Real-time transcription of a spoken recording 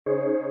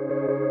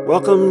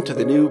Welcome to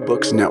the New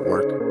Books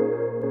Network.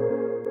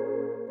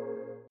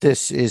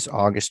 This is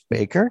August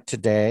Baker.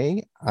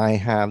 Today, I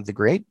have the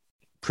great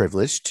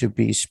privilege to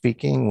be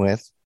speaking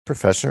with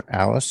Professor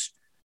Alice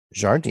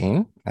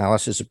Jardine.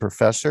 Alice is a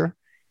professor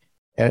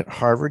at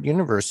Harvard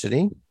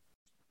University.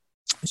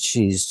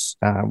 She's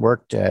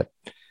worked at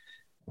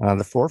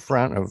the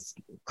forefront of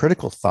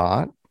critical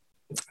thought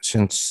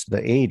since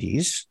the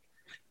 80s,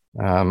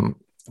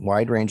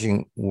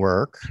 wide-ranging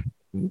work.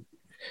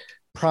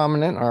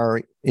 Prominent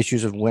are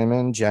issues of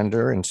women,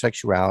 gender, and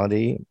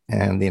sexuality,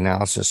 and the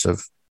analysis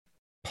of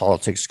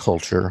politics,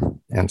 culture,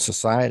 and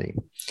society.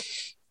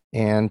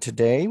 And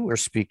today we're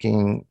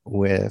speaking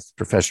with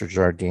Professor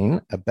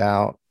Jardine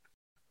about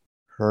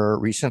her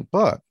recent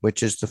book,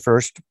 which is the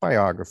first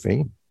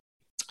biography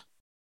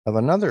of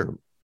another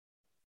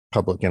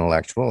public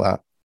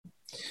intellectual,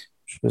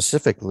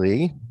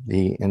 specifically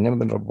the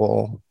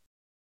inimitable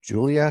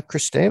Julia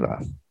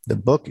Kristeva. The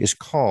book is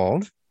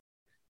called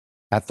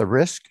At the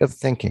Risk of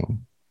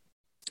Thinking,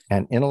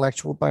 an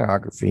intellectual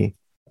biography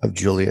of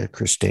Julia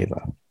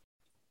Kristeva.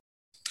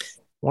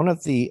 One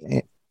of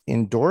the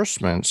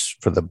endorsements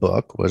for the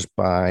book was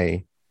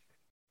by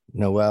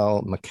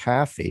Noelle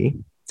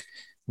McAfee,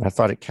 and I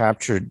thought it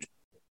captured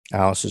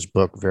Alice's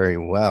book very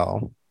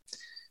well.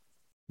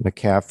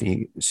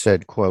 McAfee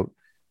said, quote,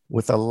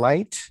 "With a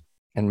light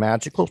and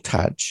magical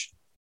touch,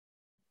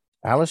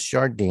 Alice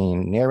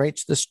Jardine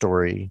narrates the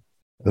story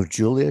of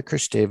Julia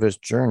Kristeva's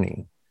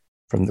journey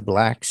from the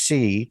Black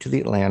Sea to the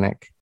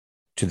Atlantic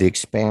to the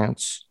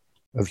expanse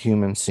of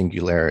human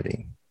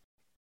singularity."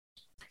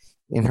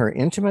 In her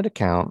intimate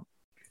account,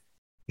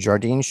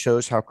 Jardine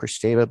shows how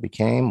Kristeva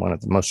became one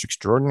of the most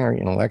extraordinary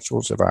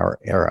intellectuals of our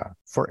era.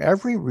 For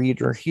every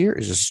reader, here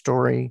is a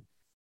story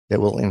that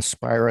will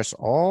inspire us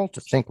all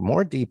to think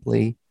more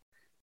deeply,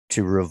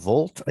 to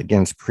revolt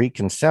against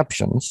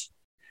preconceptions,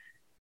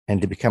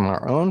 and to become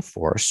our own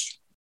force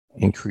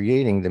in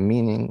creating the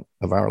meaning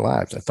of our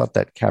lives. I thought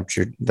that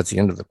captured, that's the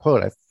end of the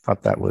quote. I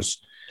thought that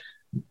was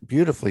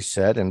beautifully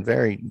said and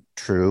very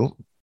true.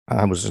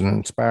 It was an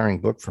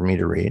inspiring book for me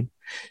to read.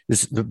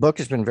 The book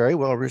has been very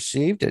well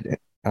received,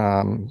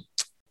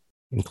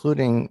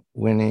 including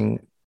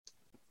winning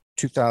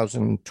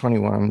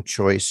 2021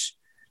 Choice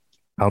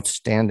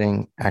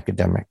Outstanding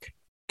Academic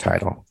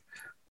title.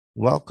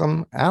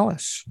 Welcome,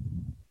 Alice.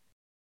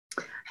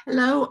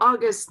 Hello,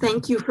 August.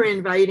 Thank you for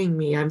inviting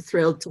me. I'm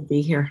thrilled to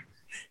be here.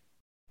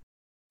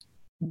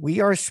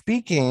 We are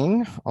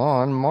speaking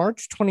on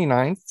March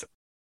 29th,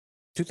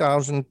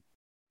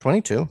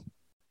 2022,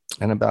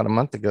 and about a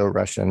month ago,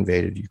 Russia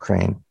invaded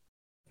Ukraine.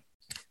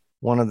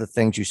 One of the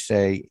things you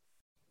say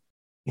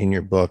in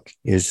your book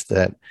is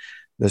that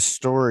the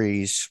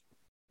stories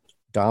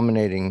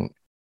dominating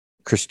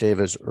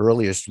Kristeva's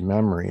earliest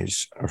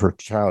memories of her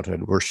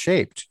childhood were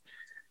shaped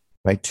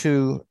by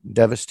two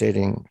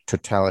devastating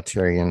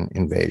totalitarian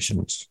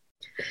invasions.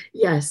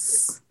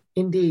 Yes,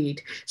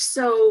 indeed.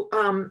 So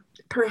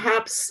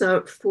perhaps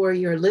for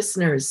your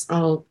listeners,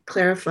 I'll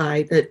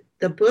clarify that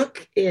the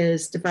book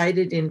is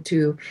divided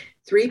into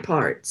three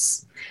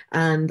parts.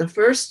 And the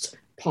first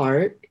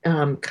part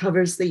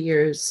covers the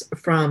years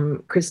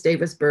from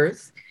Kristeva's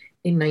birth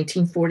in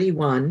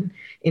 1941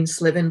 in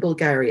Sliven,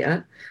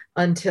 Bulgaria,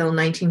 until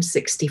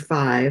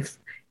 1965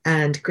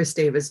 and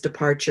Kristeva's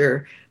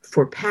departure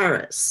for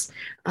Paris.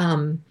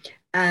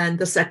 And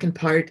the second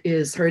part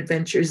is her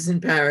adventures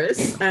in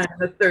Paris. And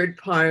the third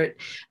part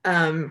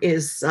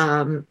is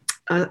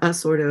a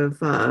sort of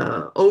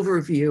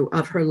overview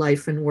of her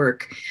life and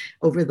work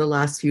over the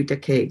last few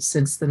decades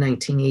since the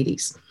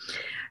 1980s.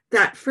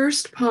 That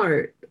first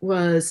part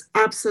was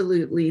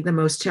absolutely the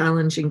most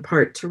challenging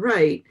part to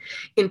write,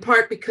 in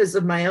part because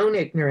of my own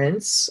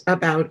ignorance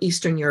about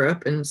Eastern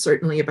Europe and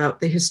certainly about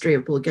the history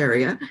of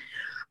Bulgaria,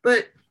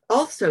 but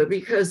also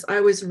because I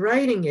was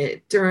writing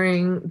it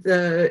during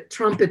the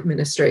Trump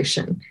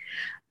administration,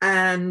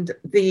 and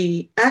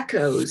the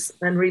echoes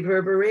and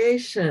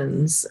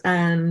reverberations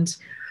and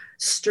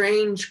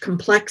strange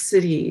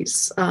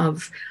complexities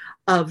of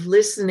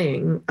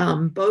listening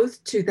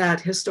both to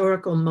that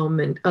historical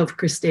moment of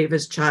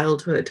Kristeva's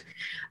childhood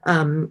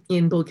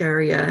in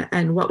Bulgaria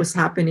and what was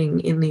happening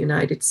in the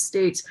United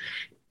States.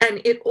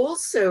 And it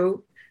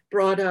also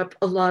brought up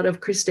a lot of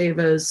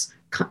Kristeva's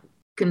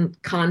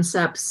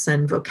concepts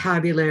and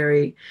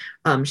vocabulary.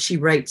 She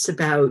writes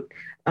about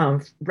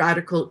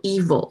radical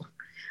evil.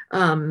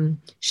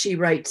 She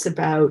writes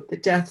about the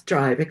death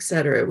drive, et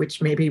cetera,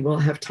 which maybe we'll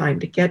have time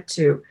to get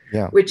to,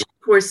 which of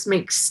course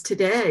makes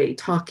today,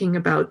 talking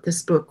about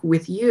this book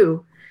with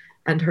you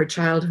and her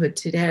childhood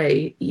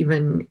today,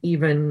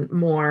 even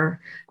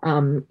more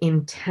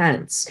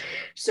intense.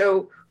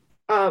 So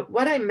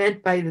what I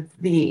meant by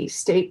the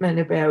statement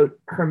about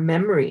her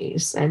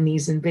memories and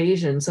these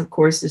invasions, of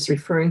course, is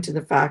referring to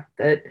the fact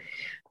that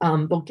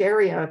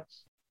Bulgaria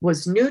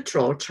was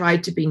neutral,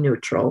 tried to be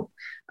neutral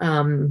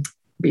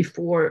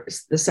before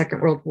the Second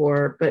World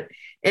War, but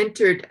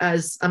entered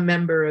as a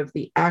member of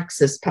the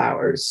Axis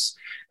powers.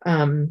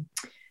 And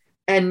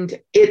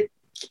it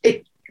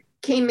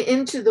came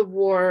into the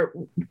war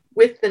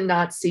with the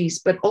Nazis,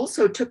 but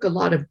also took a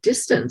lot of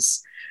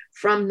distance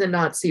from the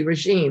Nazi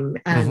regime,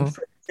 and,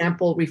 for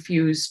example,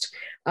 refused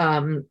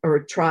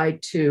or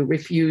tried to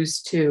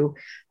refuse to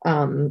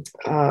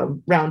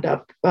round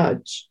up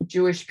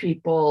Jewish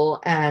people,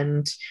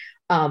 and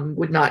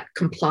would not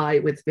comply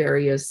with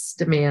various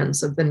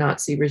demands of the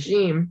Nazi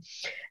regime.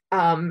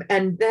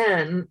 And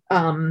then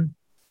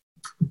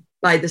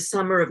by the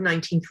summer of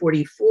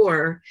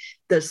 1944,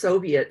 the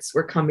Soviets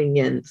were coming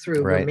in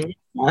through Romania,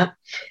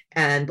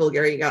 and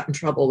Bulgaria got in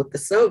trouble with the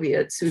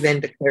Soviets, who then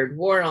declared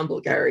war on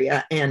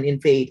Bulgaria and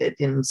invaded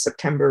in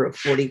September of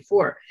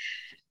 44.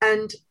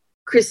 And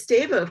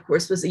Kristeva, of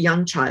course, was a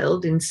young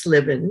child in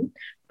Sliven,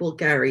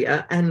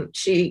 Bulgaria, and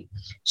she,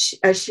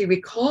 as she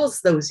recalls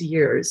those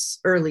years,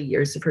 early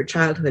years of her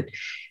childhood,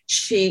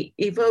 she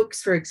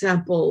evokes, for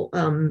example,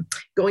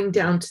 going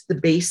down to the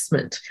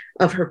basement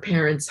of her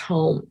parents'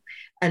 home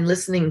and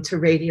listening to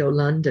Radio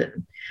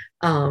London.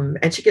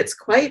 And she gets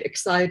quite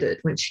excited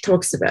when she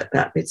talks about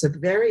that. It's a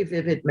very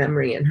vivid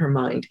memory in her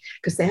mind,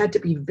 because they had to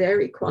be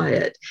very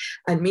quiet.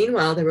 And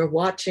meanwhile, they were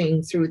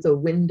watching through the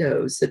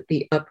windows at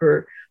the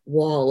upper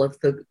wall of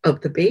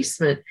the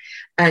basement.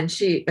 And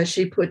she, as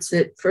she puts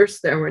it,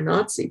 first there were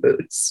Nazi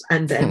boots,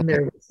 and then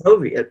there were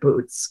Soviet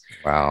boots.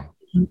 Wow.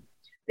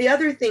 The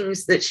other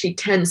things that she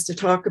tends to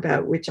talk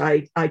about, which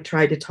I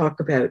try to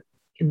talk about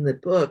in the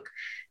book,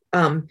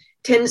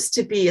 tends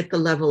to be at the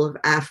level of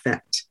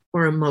affect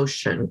or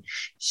emotion.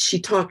 She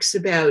talks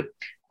about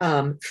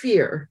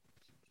fear.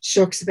 She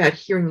talks about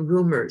hearing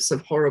rumors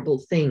of horrible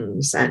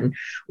things and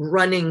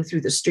running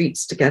through the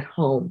streets to get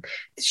home.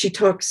 She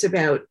talks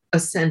about a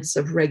sense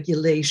of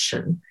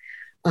regulation,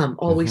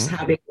 always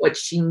having what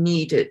she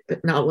needed,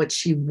 but not what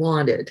she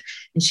wanted.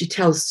 And she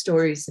tells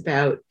stories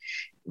about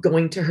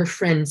going to her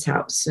friend's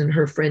house and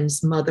her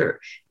friend's mother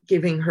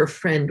giving her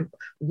friend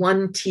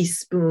 1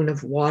 teaspoon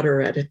of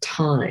water at a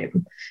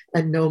time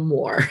and no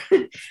more.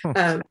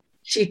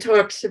 She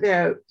talks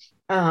about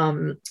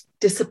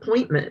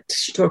disappointment.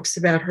 She talks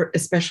about her,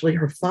 especially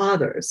her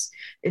father's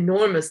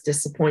enormous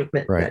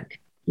disappointment that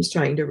he's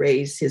trying to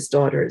raise his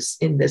daughters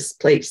in this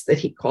place that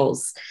he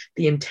calls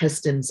the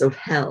intestines of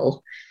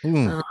hell.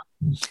 And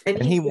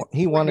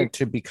he wanted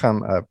to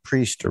become a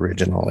priest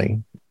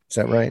originally. Is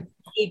that right?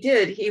 He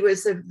did. He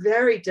was a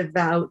very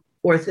devout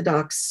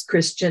Orthodox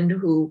Christian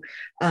who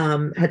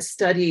had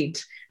studied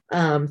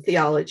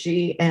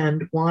theology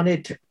and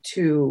wanted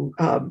to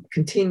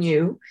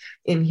continue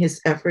in his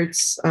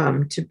efforts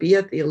to be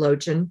a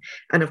theologian,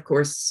 and of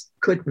course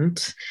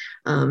couldn't.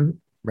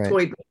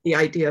 Toyed with the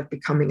idea of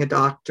becoming a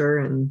doctor,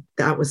 and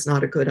that was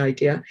not a good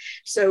idea.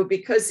 So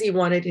because he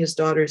wanted his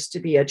daughters to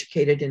be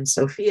educated in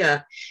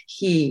Sofia,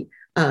 he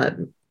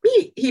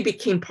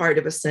became part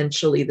of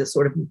essentially the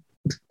sort of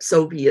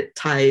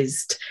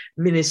Sovietized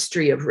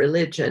ministry of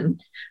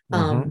religion.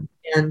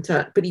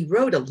 But he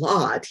wrote a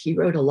lot. He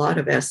wrote a lot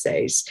of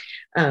essays,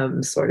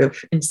 sort of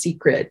in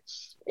secret,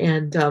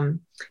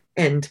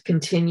 and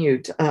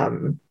continued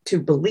to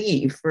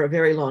believe for a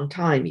very long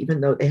time,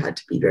 even though they had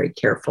to be very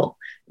careful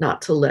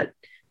not to let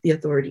the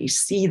authorities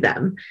see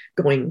them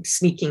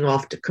sneaking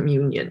off to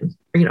communion,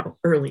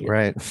 early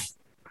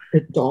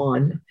at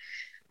dawn.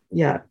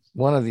 Yeah.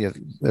 One of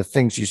the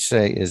things you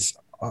say is,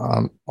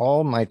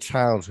 all my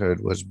childhood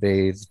was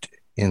bathed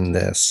in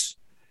this.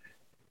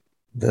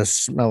 The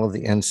smell of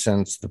the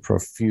incense, the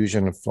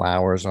profusion of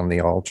flowers on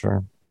the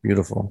altar.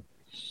 Beautiful.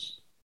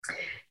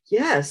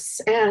 Yes.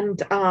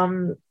 And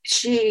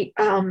she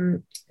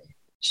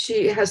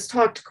has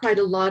talked quite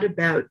a lot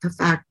about the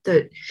fact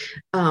that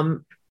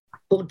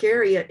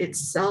Bulgaria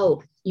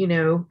itself,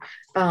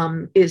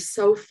 is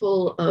so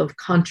full of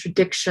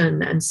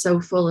contradiction and so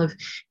full of,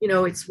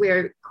 it's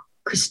where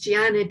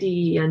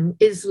Christianity and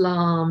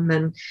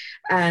Islam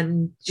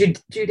and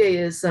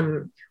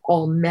Judaism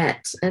all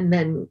met. And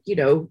then,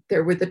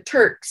 there were the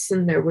Turks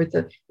and there were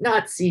the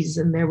Nazis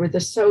and there were the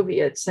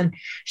Soviets. And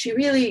she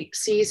really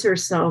sees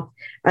herself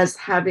as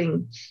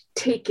having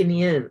taken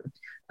in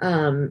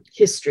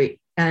history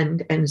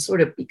and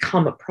sort of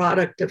become a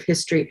product of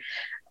history.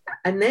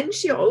 And then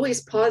she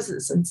always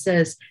pauses and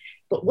says,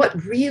 but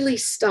what really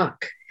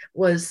stuck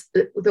was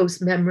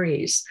those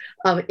memories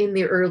of in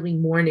the early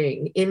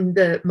morning in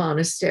the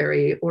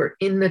monastery or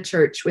in the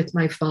church with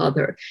my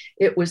father.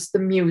 It was the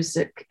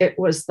music, it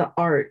was the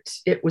art,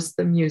 it was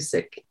the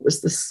music, it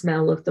was the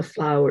smell of the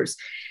flowers.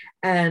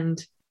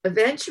 And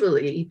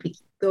eventually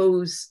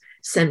those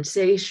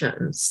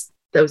sensations,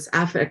 those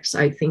affects,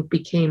 I think,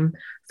 became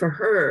for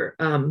her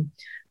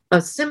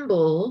a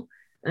symbol,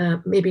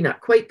 maybe not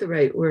quite the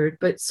right word,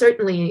 but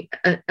certainly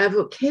an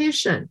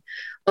evocation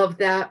of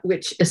that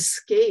which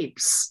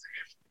escapes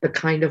the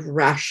kind of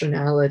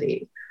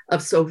rationality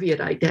of Soviet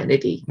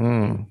identity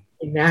in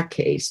that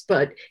case.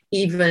 But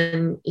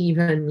even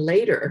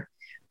later,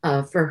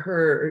 for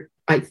her,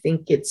 I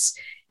think it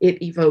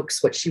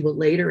evokes what she will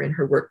later in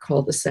her work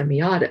call the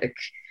semiotic,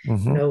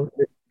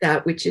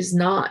 that which is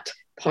not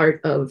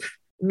part of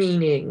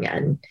meaning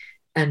and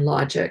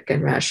logic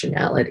and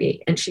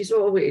rationality. And she's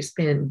always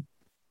been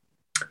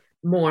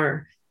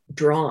more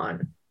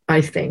drawn,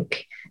 I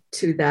think,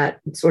 to that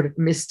sort of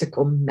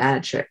mystical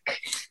magic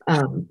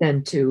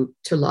than to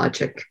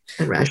logic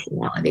and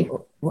rationality.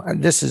 Well,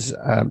 this is,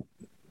 I'm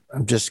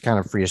just kind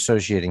of free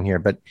associating here,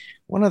 but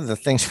one of the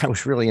things I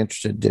was really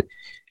interested in,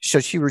 so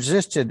she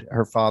resisted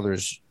her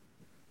father's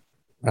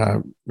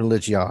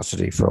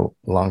religiosity for a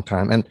long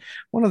time. And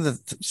one of the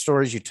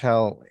stories you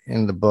tell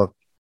in the book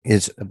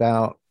is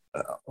about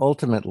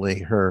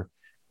ultimately her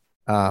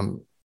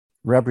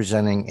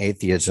representing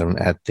atheism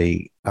at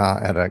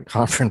a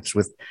conference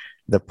with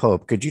the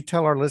Pope. Could you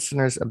tell our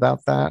listeners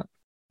about that?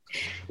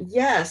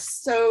 Yes.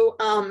 So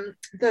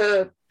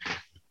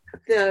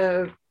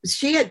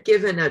she had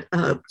given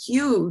a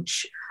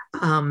huge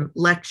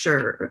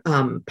lecture,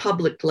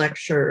 public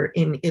lecture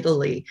in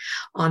Italy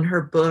on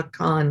her book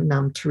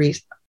on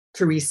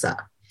Teresa.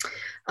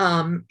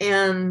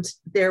 And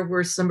there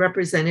were some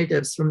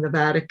representatives from the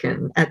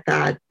Vatican at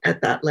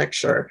that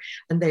lecture,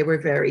 and they were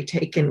very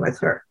taken with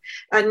her.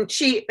 And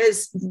she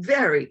is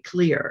very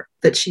clear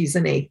that she's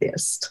an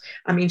atheist.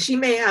 I mean, she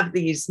may have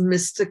these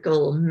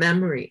mystical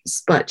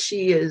memories, but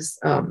she is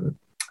a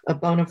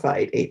bona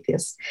fide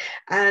atheist.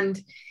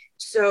 And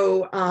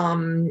so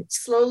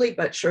slowly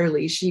but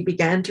surely, she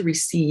began to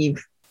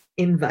receive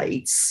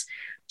invites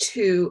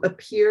to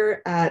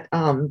appear at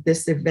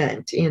this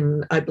event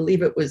in, I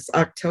believe it was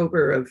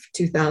October of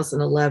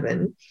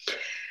 2011.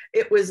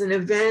 It was an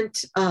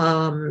event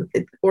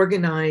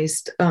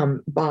organized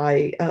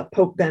by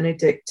Pope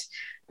Benedict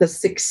the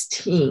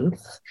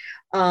 16th,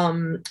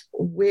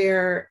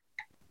 where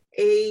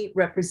a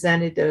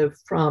representative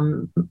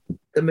from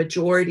the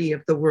majority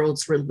of the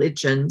world's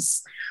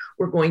religions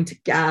were going to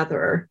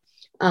gather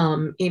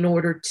in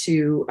order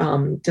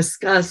to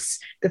discuss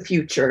the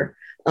future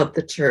of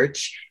the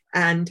church.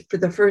 And for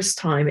the first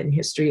time in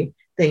history,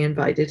 they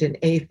invited an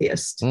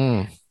atheist.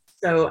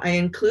 So I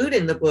include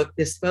in the book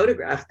this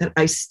photograph that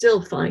I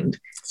still find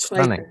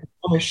quite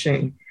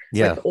astonishing.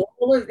 Yeah. With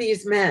all of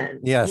these men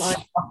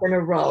lined up in a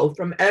row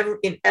from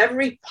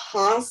every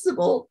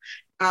possible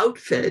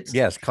outfit.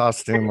 Yes,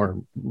 costume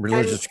or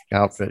religious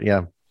outfit.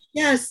 Yeah.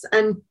 Yes,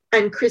 and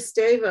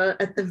Kristeva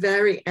at the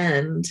very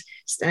end,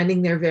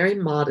 standing there very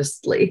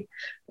modestly,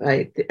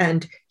 right?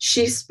 And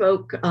she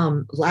spoke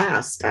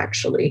last,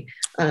 actually.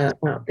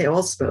 Well, they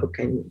all spoke,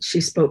 and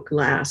she spoke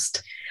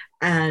last.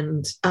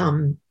 And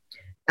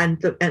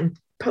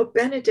Pope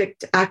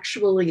Benedict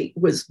actually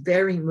was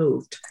very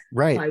moved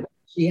by what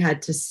she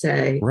had to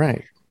say.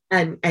 Right.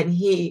 And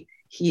he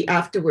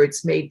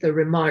afterwards made the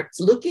remarks,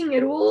 looking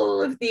at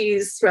all of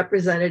these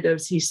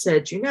representatives, he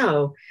said,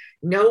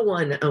 no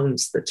one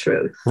owns the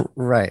truth.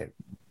 Right.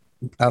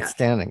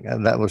 Outstanding. Yeah.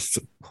 That was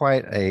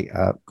quite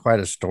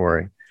a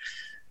story.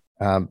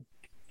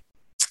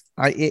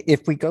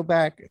 If we go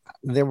back,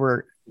 there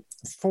were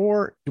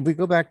four. If we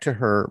go back to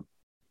her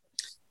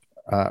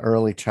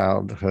early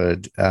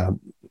childhood,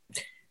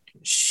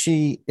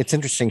 it's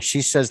interesting.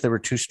 She says there were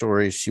two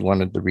stories she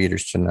wanted the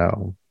readers to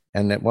know,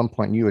 and at one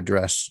point you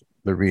address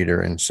the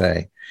reader and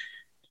say,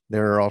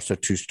 there are also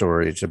two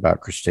stories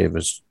about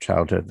Kristeva's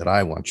childhood that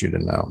I want you to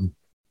know.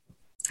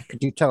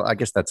 Could you tell? I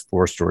guess that's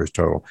four stories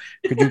total.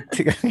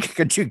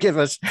 Could you give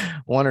us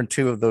one or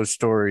two of those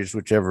stories,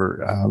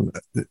 whichever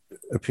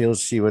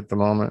appeals to you at the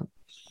moment?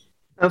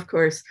 Of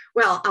course.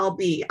 Well, I'll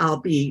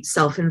be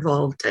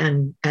self-involved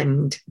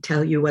and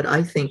tell you what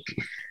I think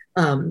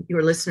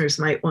your listeners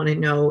might want to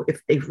know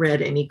if they've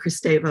read any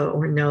Kristeva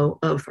or know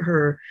of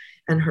her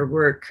and her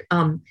work.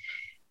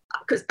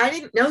 Because I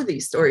didn't know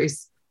these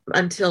stories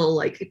until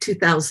like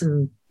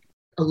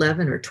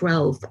 2011 or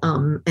 12,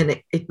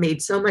 and it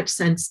made so much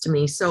sense to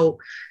me. So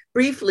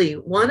briefly,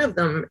 one of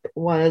them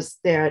was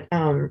that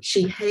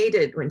she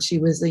hated, when she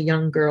was a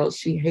young girl,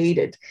 she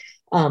hated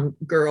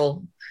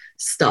girl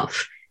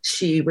stuff.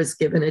 She was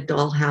given a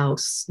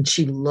dollhouse and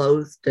she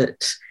loathed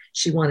it.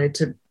 She wanted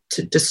to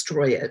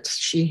destroy it.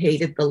 She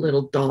hated the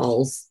little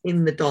dolls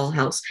in the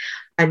dollhouse.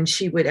 And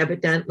she would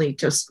evidently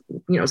just,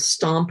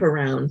 stomp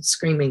around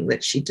screaming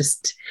that she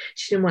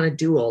didn't want to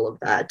do all of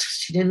that.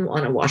 She didn't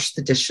want to wash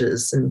the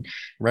dishes and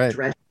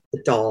dress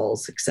the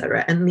dolls,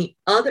 etc. And the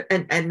other,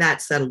 and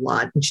that said a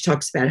lot. And she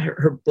talks about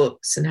her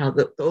books and how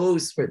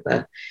those were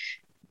the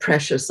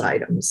precious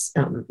items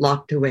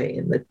locked away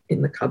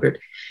in the cupboard.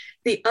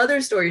 The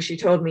other story she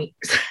told me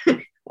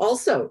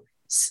also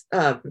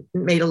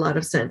made a lot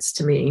of sense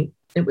to me.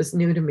 It was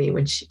new to me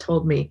when she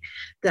told me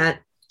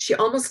that she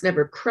almost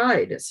never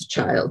cried as a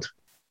child,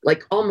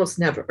 like almost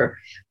never.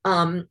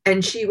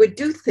 And she would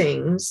do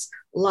things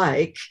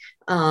like,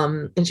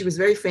 and she was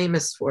very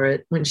famous for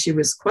it when she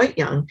was quite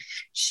young.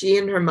 She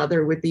and her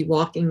mother would be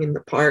walking in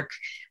the park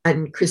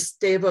and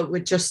Kristeva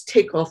would just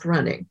take off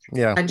running.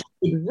 Yeah. And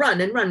she'd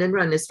run and run and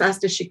run as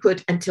fast as she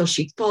could until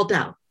she'd fall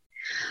down.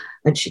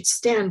 And she'd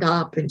stand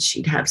up and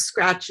she'd have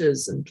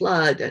scratches and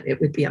blood and it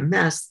would be a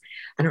mess.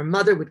 And her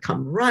mother would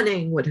come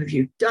running. What have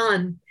you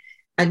done?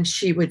 And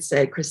she would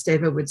say,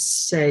 Kristeva would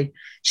say,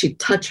 she'd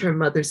touch her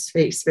mother's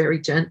face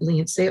very gently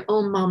and say,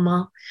 oh,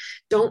 Mama,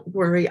 don't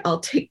worry, I'll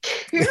take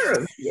care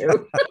of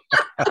you.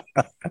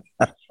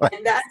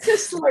 And that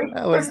just like...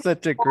 That was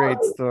such a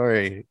great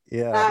story.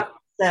 Yeah.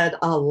 said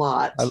a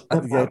lot Yeah,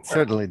 about it her.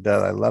 certainly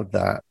does. I love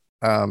that.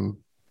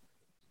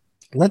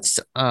 Let's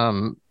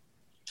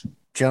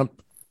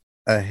jump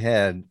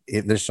ahead.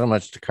 There's so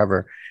much to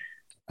cover.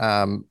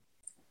 Um,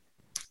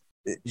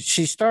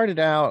 she started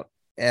out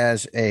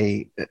as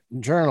a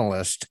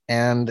journalist,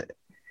 and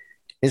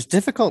it's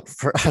difficult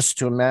for us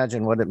to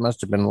imagine what it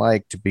must have been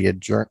like to be a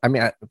I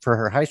mean, for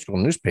her high school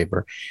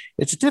newspaper,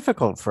 it's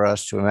difficult for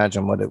us to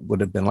imagine what it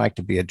would have been like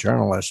to be a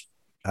journalist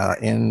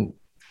in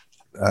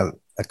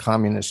a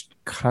communist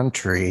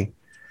country.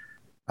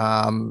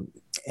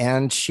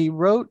 And she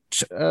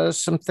wrote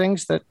some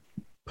things that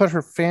put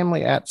her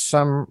family at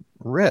some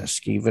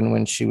risk, even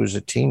when she was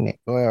a teenager,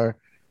 or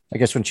I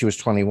guess when she was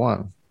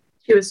 21.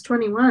 She was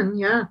 21,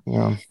 yeah.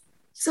 Yeah.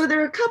 So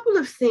there are a couple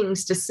of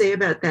things to say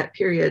about that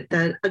period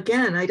that,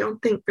 again, I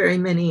don't think very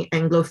many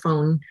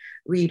Anglophone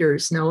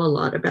readers know a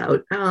lot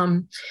about.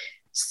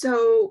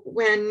 So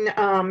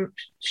when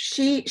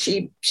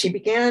she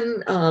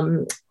began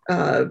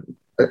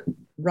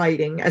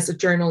writing as a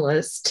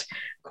journalist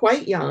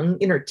quite young,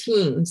 in her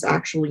teens,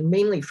 actually,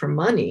 mainly for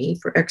money,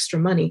 for extra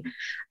money,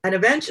 and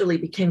eventually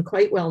became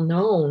quite well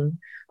known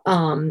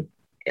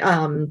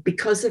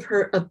because of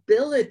her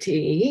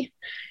ability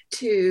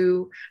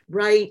to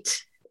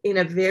write in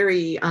a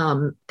very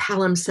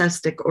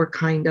palimpsestic or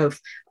kind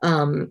of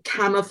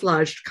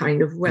camouflaged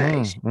kind of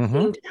way. She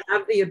seemed to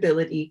have the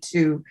ability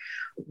to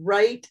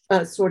write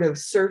a sort of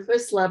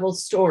surface level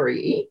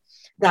story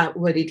that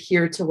would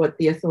adhere to what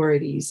the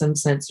authorities and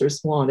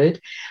censors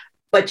wanted,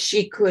 but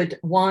she could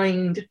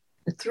wind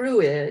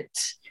through it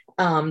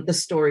the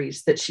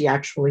stories that she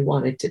actually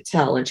wanted to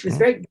tell. And she was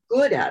very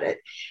good at it.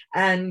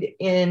 And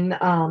in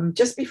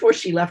just before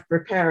she left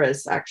for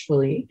Paris,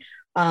 actually,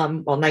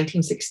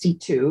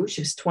 1962,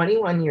 she was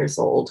 21 years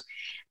old.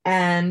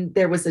 And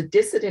there was a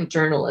dissident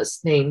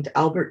journalist named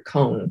Albert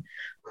Cohn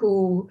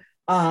who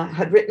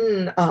had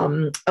written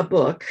a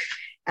book,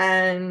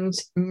 and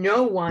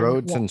no one...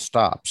 Roads and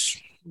Stops.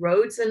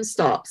 Roads and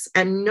Stops.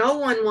 And no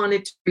one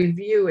wanted to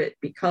review it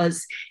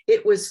because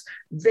it was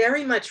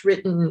very much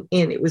written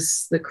in, it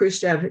was the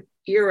Khrushchev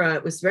era,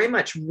 it was very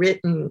much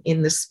written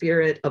in the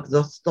spirit of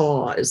the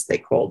thaw, as they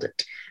called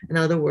it. In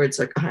other words,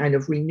 a kind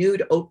of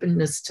renewed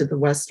openness to the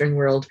Western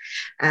world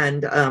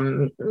and,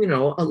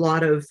 a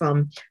lot of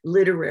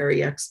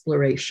literary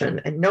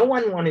exploration. And no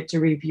one wanted to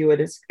review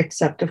it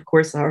except, of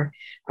course, our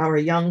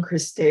young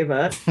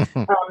Kristeva,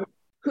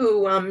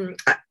 who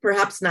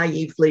perhaps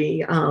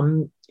naively,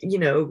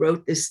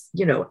 wrote this,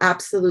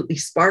 absolutely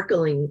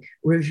sparkling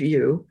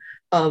review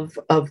of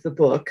the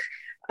book.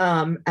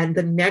 And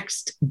the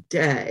next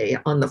day,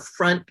 on the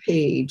front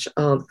page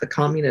of the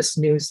communist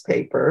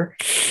newspaper,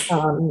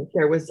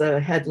 there was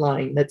a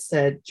headline that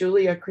said,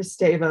 Julia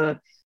Kristeva,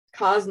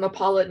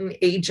 cosmopolitan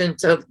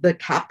agent of the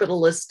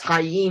capitalist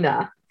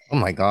hyena. Oh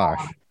my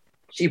gosh.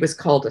 She was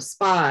called a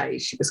spy.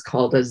 She was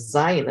called a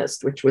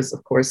Zionist, which was,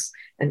 of course,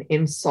 an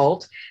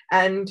insult.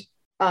 And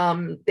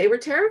they were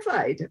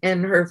terrified.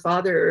 And her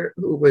father,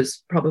 who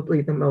was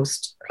probably the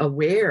most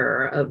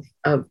aware of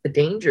the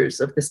dangers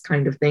of this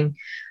kind of thing,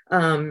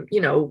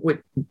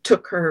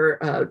 took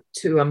her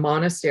to a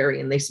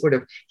monastery, and they sort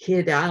of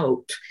hid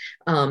out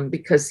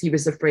because he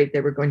was afraid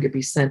they were going to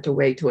be sent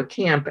away to a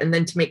camp. And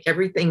then to make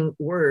everything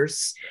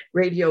worse,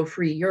 Radio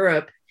Free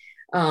Europe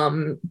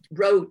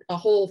wrote a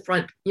whole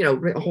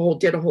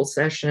did a whole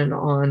session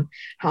on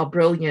how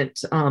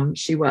brilliant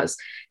she was.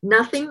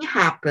 Nothing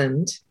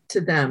happened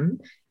to them.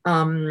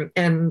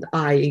 And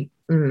I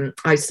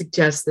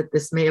suggest that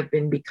this may have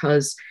been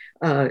because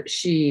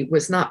she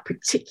was not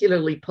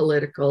particularly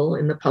political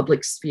in the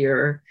public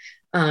sphere,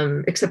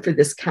 except for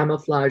this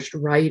camouflaged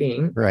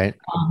writing. Right.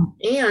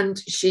 And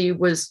she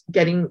was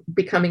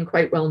becoming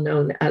quite well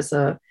known as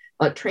a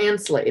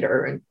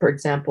translator. And for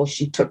example,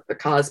 she took the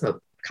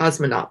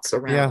cosmonauts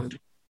around.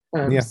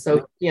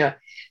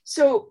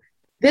 So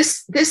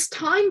this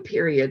time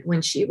period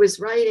when she was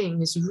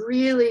writing is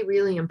really,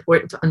 really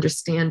important to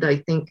understand. I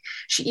think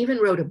she even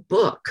wrote a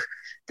book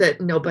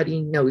that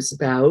nobody knows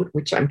about,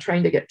 which I'm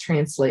trying to get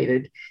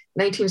translated.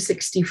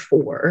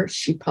 1964,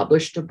 she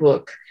published a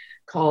book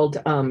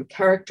called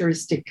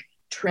Characteristic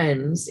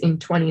Trends in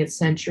 20th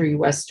Century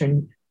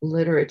Western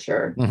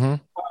Literature.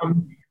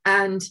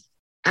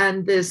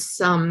 And this,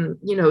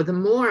 the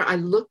more I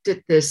looked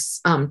at this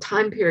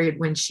time period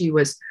when she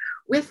was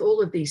with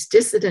all of these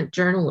dissident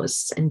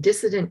journalists and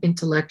dissident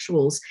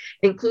intellectuals,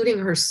 including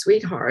her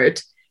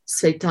sweetheart,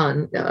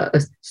 Svetan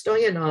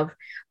Stoyanov,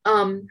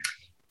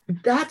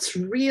 that's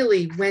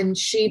really when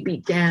she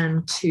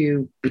began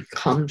to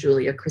become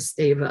Julia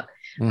Kristeva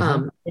in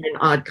an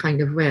odd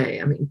kind of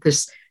way. I mean,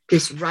 this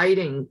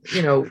writing,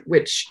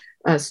 which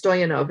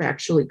Stoyanov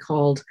actually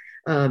called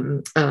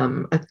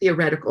a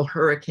theoretical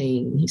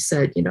hurricane. He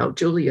said,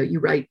 Julia, you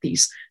write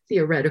these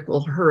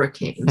theoretical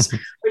hurricanes.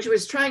 What she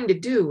was trying to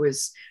do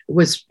was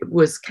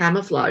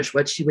camouflage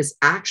what she was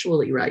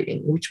actually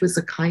writing, which was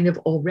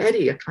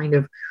already a kind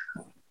of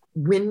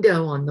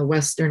window on the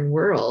Western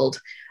world,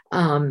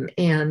 and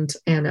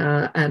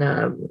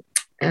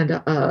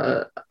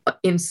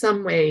in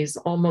some ways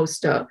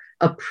almost a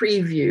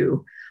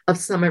preview of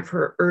some of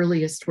her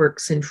earliest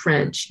works in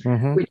French,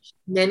 which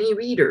many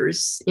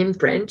readers in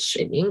French,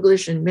 in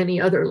English, and many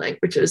other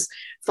languages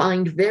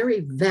find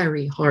very,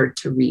 very hard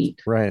to read.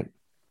 Right.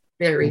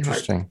 Very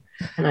Interesting.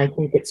 hard. And I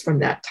think it's from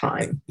that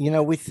time. You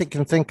know, we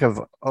can think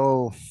of,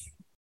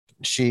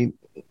 she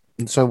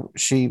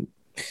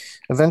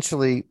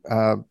eventually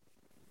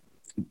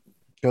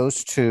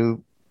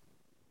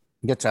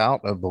gets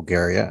out of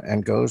Bulgaria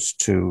and goes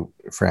to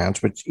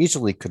France, which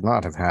easily could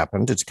not have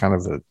happened. It's kind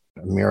of a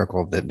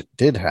miracle that it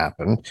did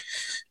happen.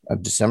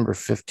 December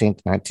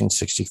 15th,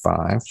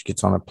 1965, she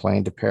gets on a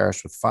plane to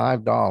Paris with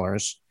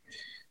 $5.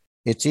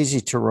 It's easy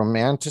to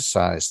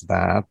romanticize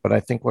that, but I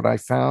think what I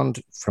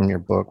found from your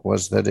book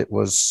was that it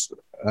was,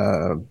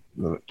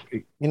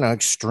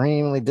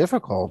 extremely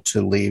difficult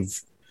to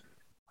leave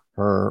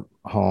her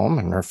home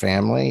and her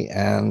family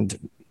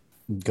and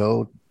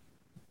go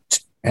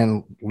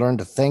and learn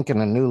to think in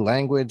a new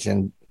language.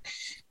 And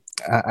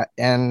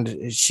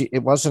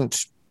it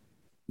wasn't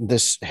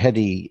this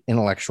heady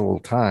intellectual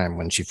time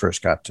when she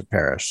first got to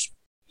Paris.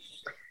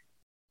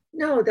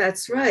 No,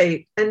 that's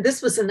right. And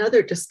this was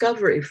another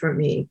discovery for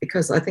me,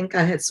 because I think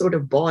I had sort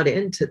of bought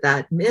into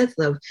that myth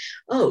of,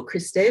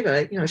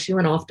 Kristeva, she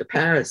went off to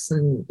Paris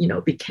and,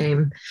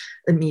 became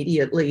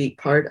immediately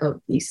part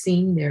of the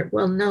scene there.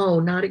 Well, no,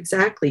 not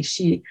exactly.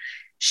 She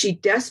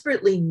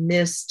desperately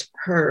missed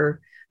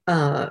her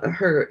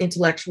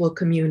intellectual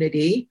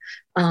community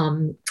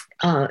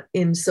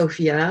in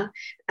Sofia.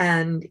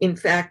 And in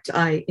fact,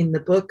 in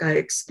the book, I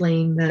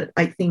explain that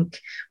I think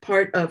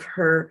part of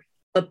her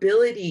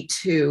ability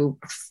to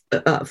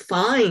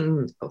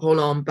find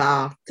Roland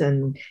Barthes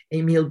and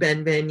Émile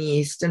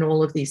Benveniste and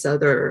all of these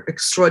other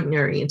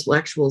extraordinary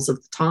intellectuals of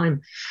the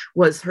time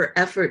was her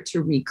effort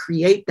to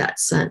recreate that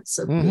sense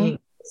of being the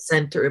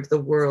center of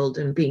the world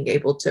and being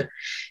able to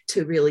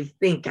really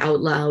think out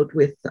loud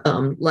with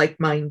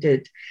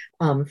like-minded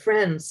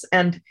friends.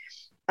 And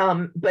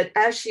but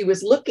as she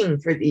was looking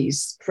for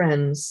these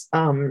friends,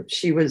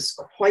 she was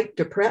quite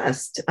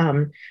depressed.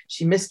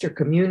 She missed her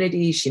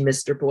community. She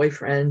missed her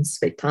boyfriend,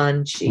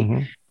 Svetan.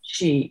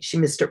 She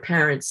missed her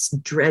parents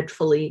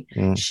dreadfully.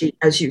 She,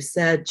 as you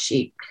said,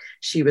 she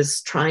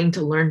was trying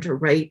to learn to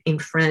write in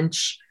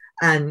French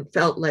and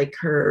felt like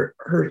her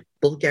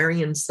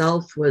Bulgarian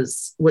self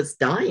was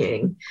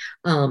dying.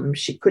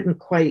 She couldn't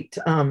quite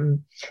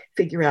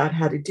figure out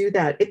how to do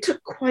that. It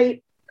took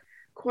quite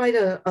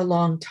a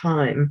long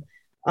time.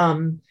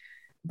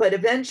 But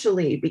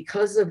eventually,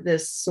 because of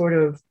this sort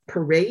of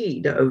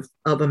parade of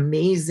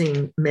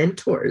amazing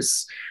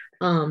mentors,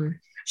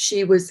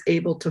 she was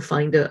able to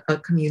find a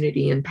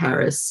community in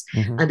Paris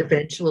and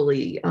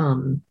eventually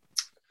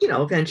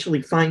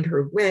find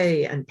her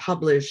way and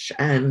publish.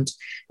 And,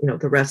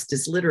 the rest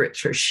is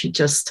literature. She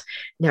just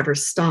never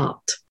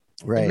stopped.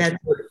 Right. Met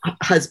her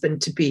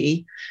husband to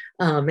be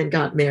and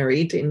got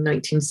married in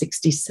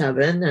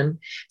 1967. And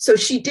so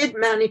she did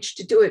manage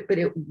to do it, but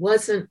it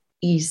wasn't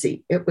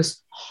easy. It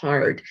was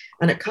hard.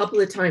 And a couple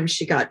of times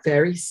she got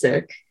very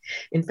sick.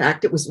 In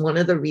fact, it was one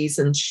of the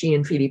reasons she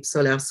and Philippe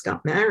Solers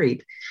got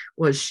married,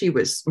 was she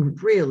was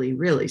really,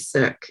 really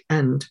sick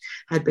and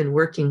had been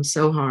working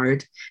so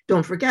hard.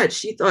 Don't forget,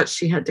 she thought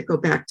she had to go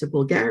back to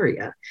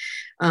Bulgaria.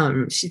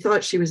 She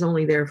thought she was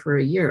only there for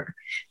a year.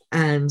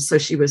 And so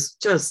she was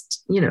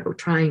just, she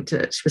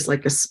was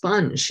like a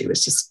sponge. She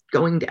was just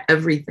going to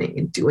everything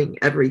and doing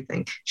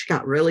everything. She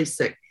got really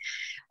sick.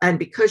 And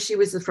because she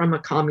was from a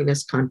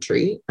communist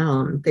country,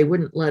 they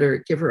wouldn't let her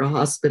give her a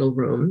hospital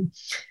room,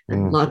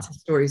 and lots of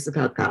stories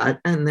about that.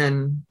 And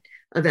then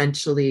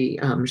eventually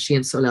she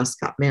and Solers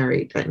got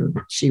married,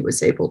 and she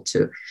was able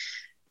to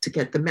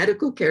get the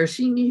medical care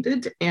she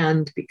needed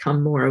and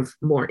become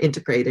more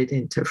integrated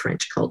into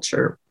French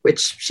culture,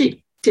 which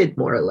she did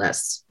more or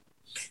less.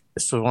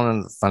 So one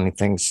of the funny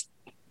things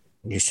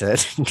you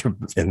said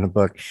in the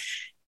book,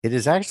 it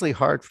is actually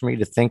hard for me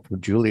to think of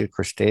Julia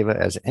Kristeva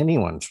as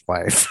anyone's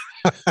wife,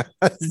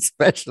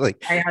 especially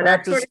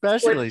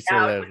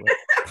so.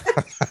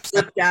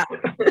 Slipped out.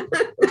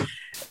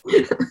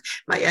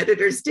 My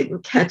editors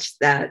didn't catch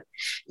that.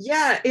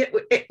 Yeah,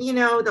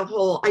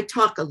 I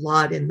talk a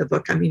lot in the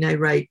book. I mean, I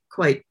write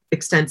quite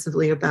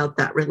extensively about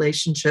that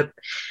relationship,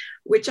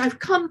 which I've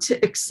come to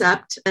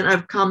accept and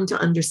I've come to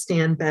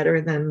understand better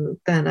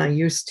than I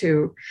used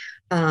to.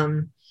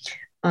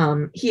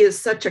 He is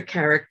such a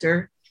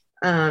character.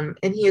 And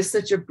he is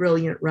such a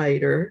brilliant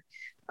writer.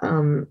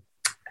 I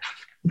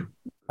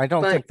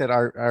don't think that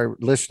our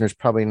listeners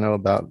probably know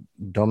about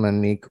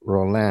Dominique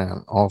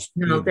Rollin.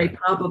 No, they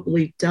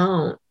probably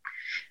don't.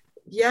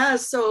 Yeah,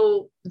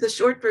 so the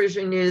short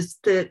version is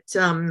that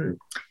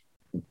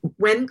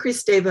when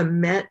Kristeva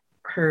met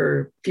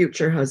her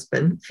future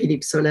husband,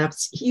 Philippe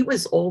Solers, he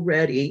was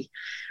already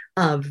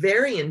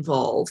very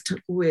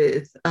involved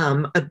with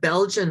a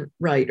Belgian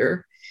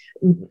writer,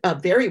 a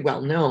very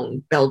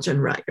well-known Belgian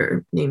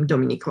writer named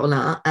Dominique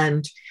Rollin,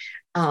 and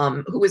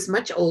who was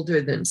much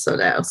older than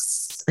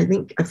Solers. I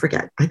think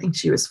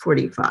she was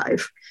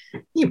 45.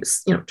 He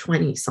was,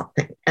 20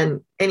 something.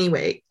 And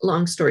anyway,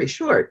 long story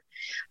short,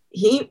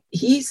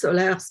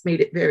 Solers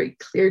made it very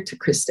clear to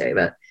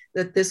Kristeva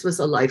that this was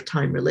a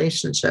lifetime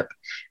relationship.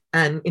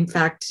 And in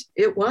fact,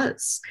 it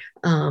was.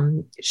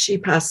 She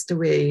passed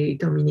away,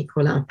 Dominique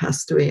Rollin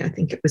passed away, I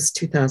think it was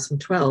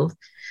 2012,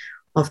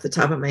 off the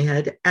top of my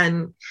head.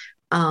 And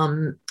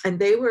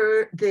they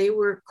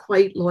were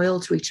quite loyal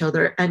to each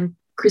other. And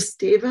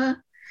Kristeva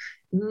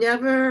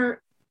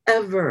never,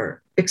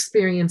 ever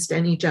experienced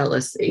any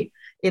jealousy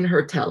in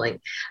her telling.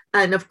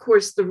 And of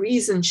course, the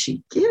reason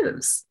she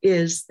gives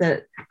is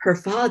that her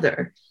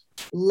father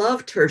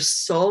loved her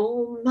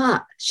so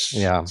much,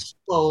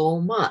 so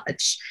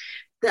much,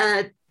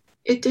 that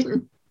it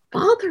didn't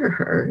bother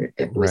her.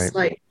 It was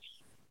like,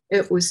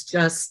 it was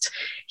just,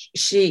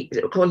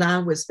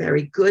 Rollin was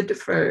very good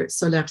for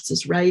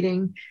Solers's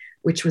writing,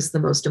 which was the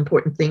most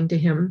important thing to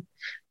him.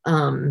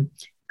 And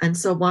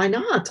so why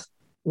not?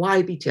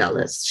 Why be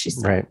jealous? She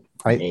said.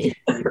 Right.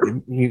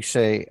 You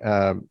say,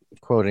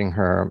 quoting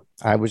her,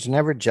 "I was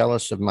never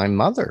jealous of my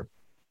mother,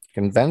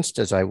 convinced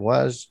as I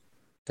was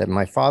that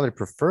my father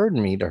preferred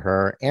me to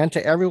her and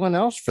to everyone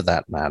else for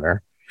that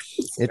matter.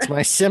 It's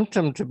my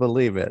symptom to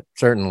believe it,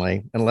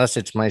 certainly, unless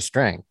it's my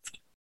strength."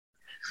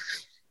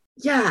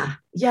 Yeah.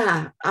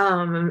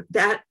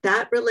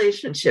 That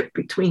relationship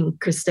between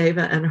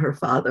Kristeva and her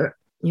father,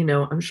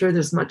 I'm sure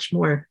there's much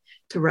more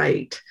to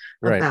write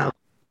about.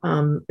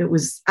 It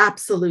was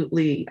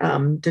absolutely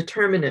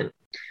determinant.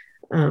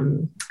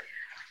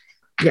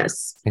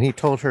 Yes. And he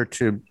told her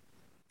to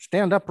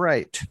stand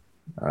upright.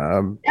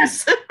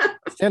 Yes.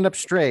 Stand up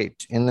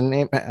straight in the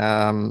name,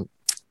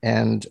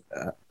 and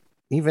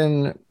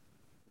even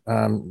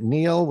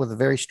kneel with a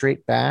very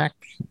straight back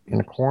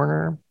in a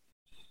corner.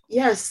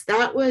 Yes,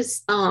 that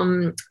was.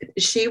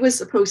 She was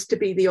supposed to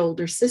be the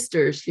older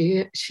sister.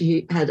 She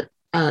has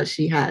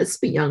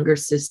a younger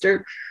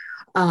sister,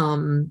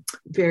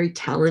 very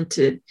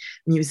talented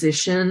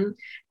musician,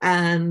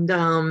 and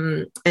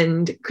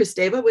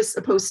Kristeva was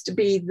supposed to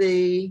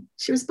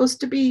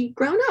be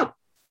grown up,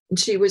 and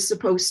she was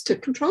supposed to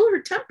control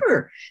her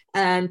temper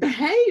and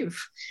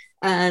behave.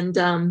 And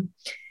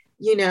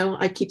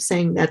I keep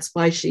saying that's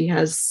why she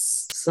has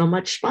so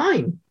much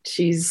spine.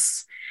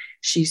 She's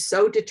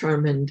so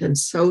determined and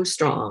so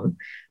strong.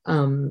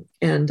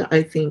 And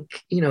I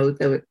think,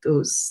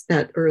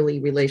 that early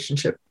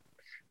relationship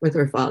with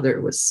her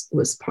father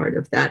was part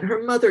of that.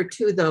 Her mother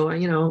too, though,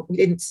 we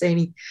didn't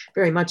say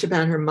very much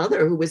about her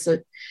mother, who was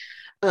a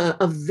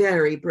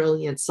very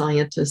brilliant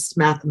scientist,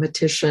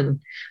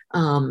 mathematician,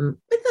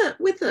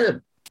 with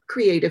a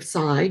creative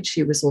side.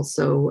 She was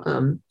also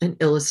an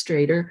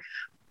illustrator,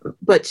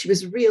 but she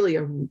was really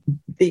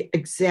the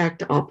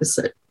exact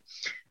opposite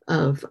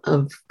of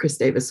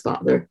Kristeva's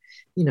father,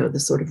 the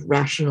sort of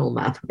rational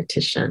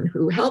mathematician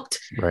who helped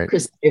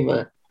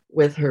Kristeva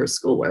with her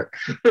schoolwork.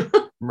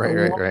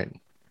 Right.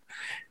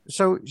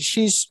 So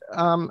she's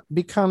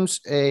becomes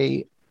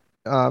a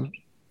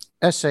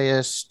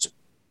essayist,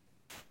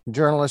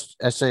 journalist,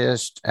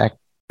 essayist,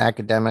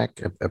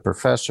 academic, a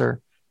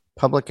professor,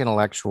 public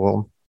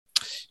intellectual.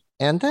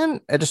 And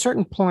then at a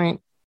certain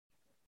point,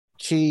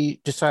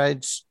 she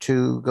decides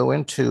to go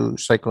into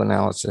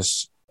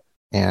psychoanalysis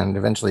and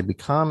eventually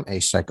become a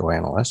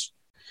psychoanalyst.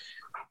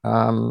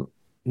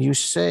 You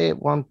say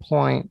at one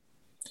point,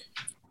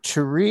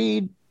 to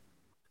read,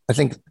 I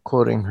think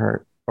quoting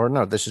her, or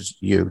no, this is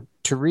you,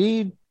 to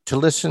read, to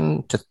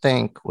listen, to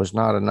think was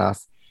not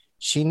enough.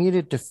 She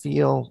needed to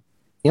feel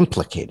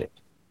implicated.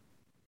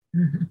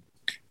 Mm-hmm.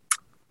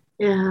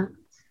 Yeah.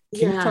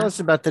 Can you tell us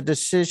about the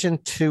decision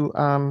to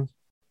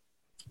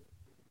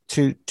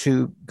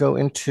go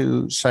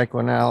into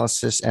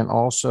psychoanalysis, and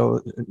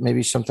also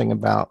maybe something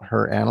about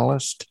her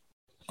analyst?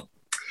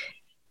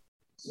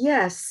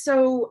 Yes.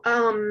 So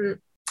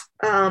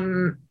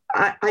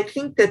I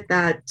think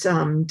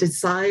that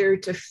desire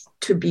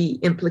to be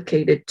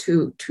implicated,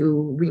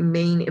 to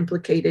remain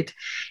implicated,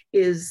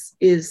 is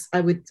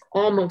I would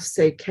almost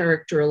say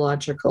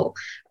characterological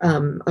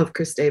of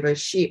Kristeva.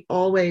 She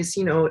always,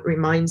 it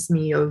reminds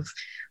me of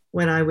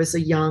when I was a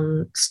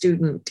young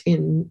student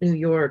in New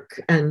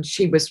York, and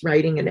she was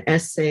writing an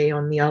essay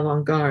on the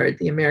avant-garde,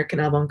 the American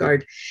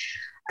avant-garde,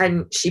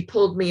 and she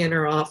pulled me in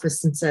her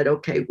office and said,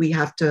 "Okay, we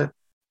have to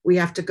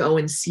go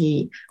and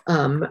see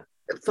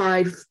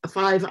five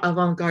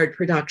avant-garde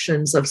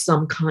productions of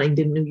some kind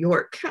in New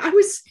York." I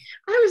was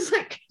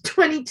like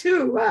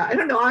 22. I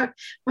don't know. I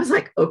was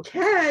like,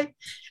 okay,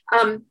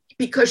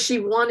 because she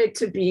wanted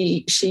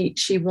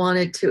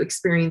to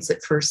experience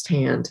it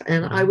firsthand.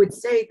 And I would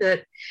say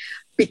that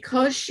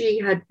because she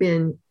had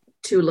been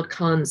to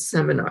Lacan's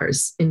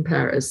seminars in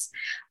Paris,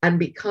 and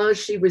because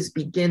she was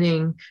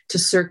beginning to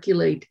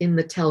circulate in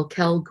the Tel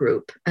Quel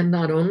group, and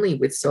not only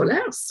with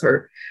Solers,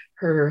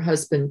 her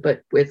husband,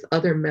 but with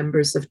other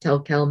members of Tel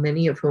Quel,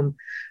 many of whom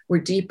were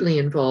deeply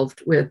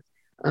involved with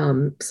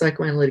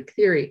psychoanalytic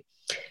theory,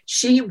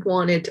 she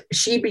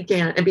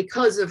began, and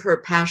because of her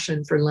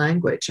passion for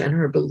language and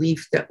her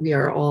belief that we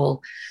are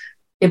all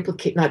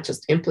not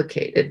just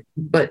implicated,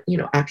 but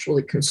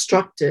actually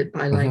constructed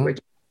by language,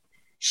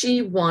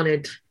 she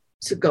wanted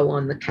to go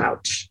on the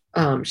couch.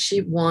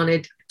 She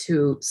wanted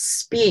to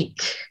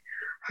speak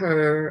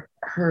her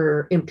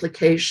her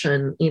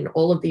implication in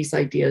all of these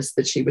ideas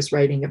that she was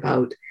writing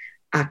about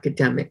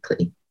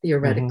academically,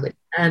 theoretically.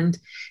 And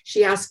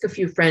she asked a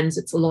few friends.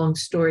 It's a long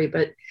story,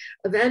 but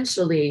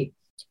eventually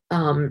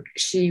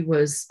she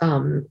was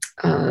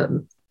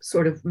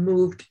sort of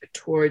moved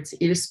towards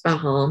Iris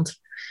Barrande,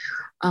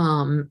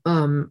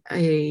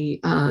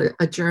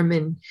 a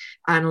German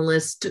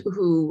analyst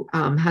who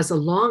has a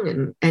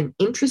long and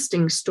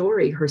interesting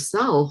story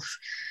herself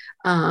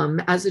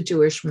as a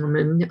Jewish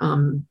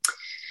woman,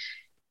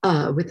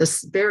 with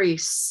a very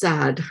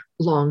sad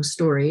long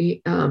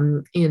story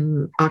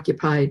in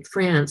occupied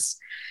France.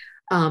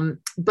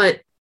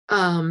 But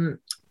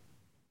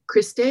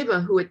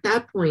Kristeva, who at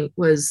that point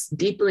was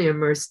deeply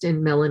immersed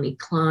in Melanie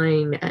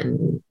Klein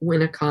and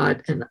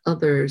Winnicott and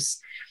others,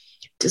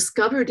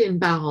 discovered in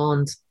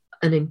Barrande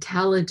an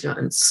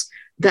intelligence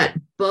that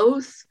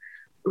both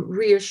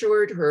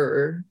reassured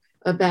her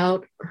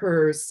about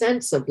her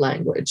sense of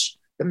language,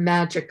 the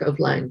magic of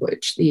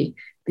language, the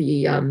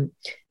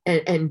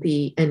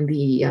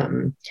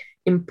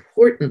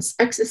importance,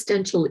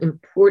 existential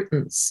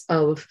importance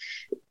of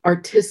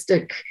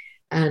artistic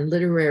and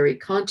literary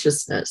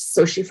consciousness.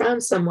 So she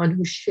found someone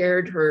who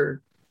shared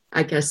her,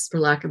 I guess, for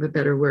lack of a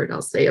better word,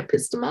 I'll say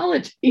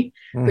epistemology,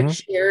 but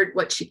shared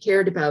what she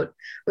cared about,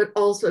 but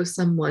also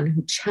someone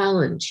who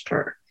challenged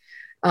her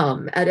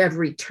at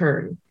every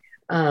turn,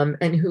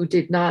 and who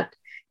did not,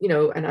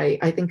 and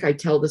I think I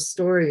tell the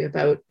story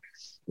about,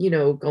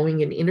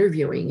 going and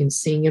interviewing and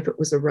seeing if it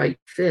was a right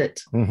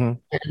fit. And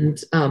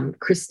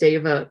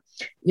Kristeva,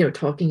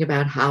 talking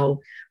about how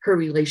her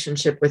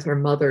relationship with her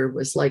mother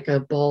was like a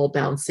ball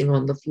bouncing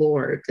on the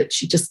floor, that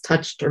she just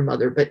touched her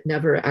mother, but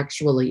never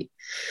actually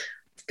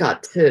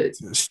got to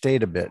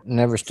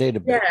never stayed a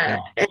bit. Yeah.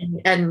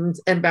 And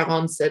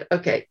Barrande said,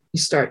 okay,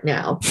 you start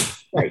now.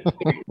 Like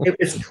it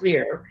was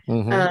clear.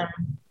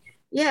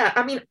 Yeah.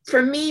 I mean,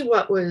 for me,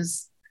 what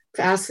was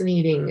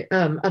fascinating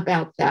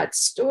about that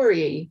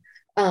story,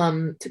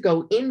 to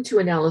go into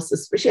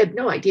analysis, but she had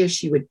no idea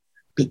she would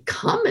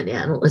become an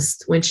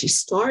analyst when she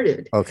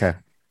started. Okay.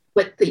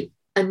 But the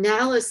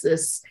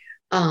analysis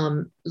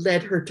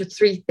led her to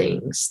three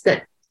things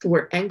that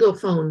for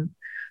Anglophone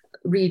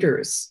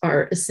readers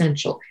are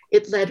essential.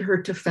 It led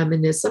her to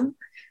feminism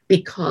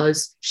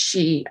because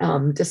she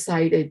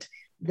decided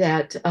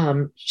that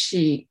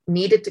she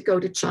needed to go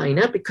to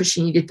China because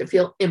she needed to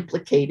feel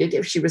implicated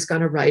if she was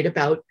going to write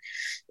about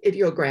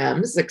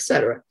ideograms,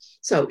 etc.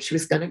 So she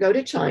was going to go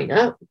to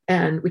China,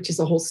 and which is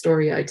a whole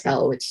story I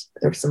tell, which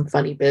there's some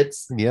funny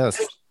bits.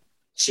 Yes.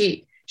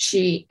 She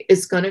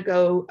is going to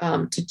go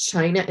to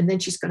China, and then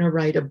she's going to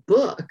write a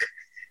book,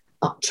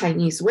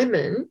 Chinese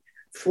Women,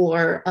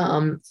 for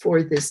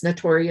this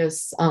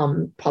notorious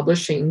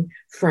publishing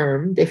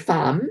firm, Des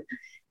Femmes.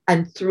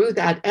 And through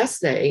that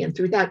essay and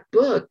through that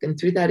book and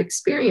through that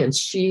experience,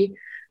 she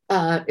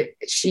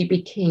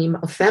became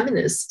a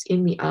feminist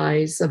in the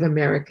eyes of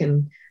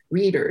American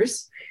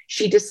readers.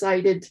 She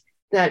decided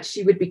that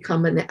she would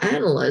become an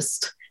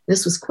analyst.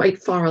 This was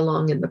quite far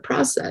along in the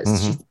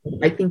process. She said,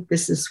 I think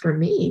this is for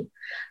me.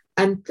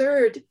 And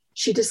third,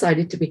 she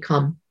decided to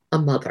become a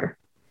mother.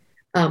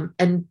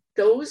 And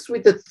those were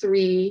the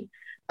three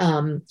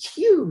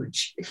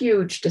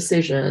huge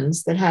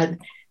decisions that had,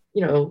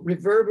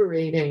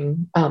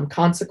 reverberating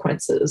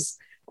consequences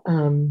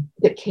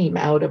that came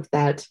out of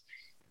that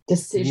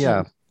decision.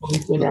 Yeah.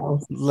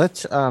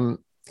 Let's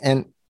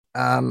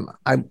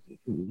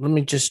let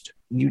me just,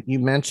 you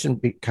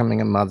mentioned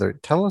becoming a mother.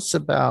 Tell us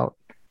about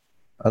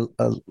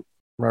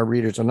our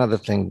readers another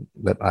thing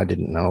that I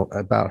didn't know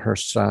about her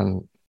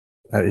son.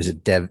 Is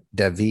it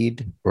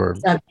David or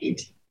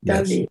David?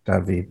 Yes,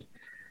 David.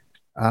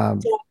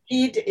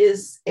 David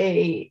is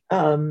a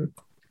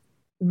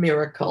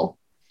miracle.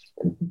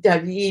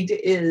 David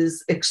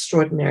is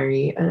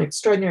extraordinary, an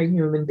extraordinary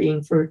human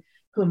being for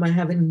whom I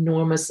have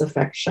enormous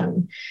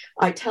affection.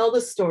 I tell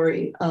the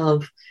story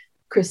of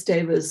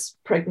Kristeva's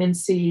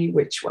pregnancy,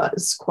 which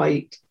was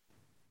quite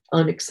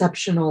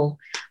unexceptional.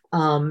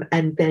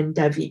 And then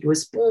David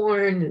was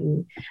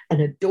born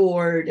and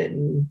adored,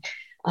 and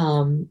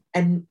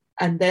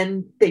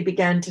then they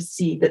began to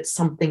see that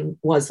something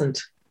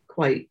wasn't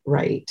quite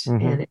right.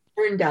 And it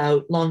turned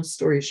out, long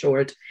story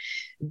short,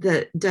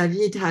 that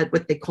David had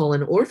what they call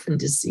an orphan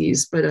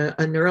disease, but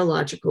a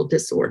neurological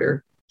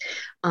disorder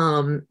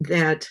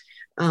that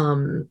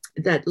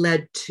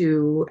led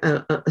to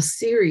a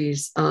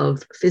series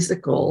of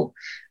physical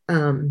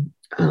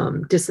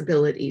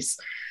disabilities.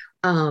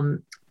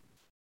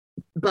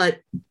 But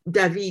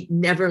David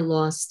never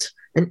lost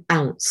an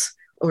ounce,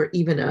 or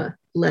even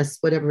less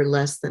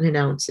than an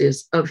ounce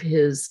is, of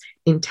his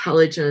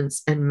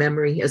intelligence and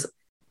memory. He has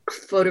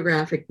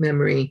photographic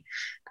memory,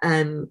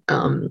 and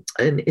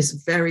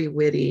is very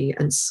witty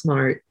and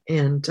smart.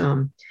 And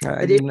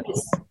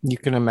you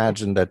can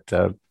imagine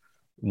that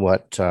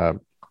what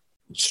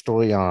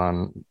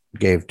Stoyan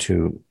gave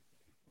to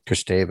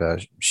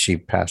Kristeva, she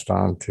passed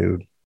on to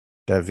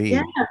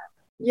David.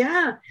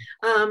 Yeah,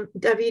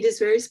 David is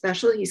very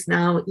special. He's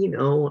now,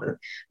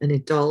 an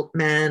adult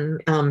man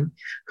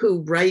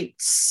who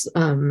writes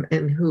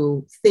and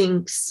who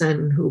thinks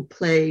and who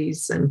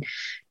plays, and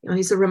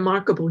he's a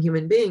remarkable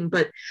human being.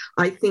 But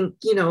I think,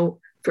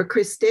 for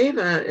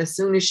Kristeva, as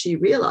soon as she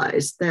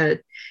realized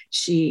that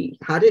she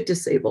had a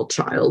disabled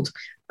child,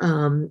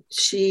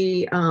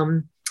 she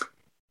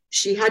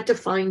had to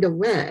find a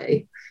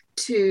way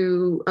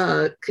to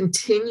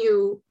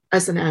continue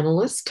as an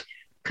analyst,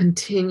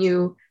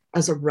 continue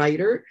as a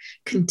writer,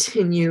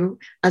 continue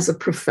as a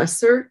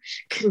professor,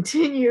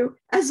 continue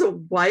as a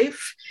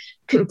wife,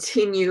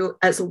 continue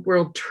as a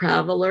world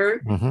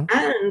traveler,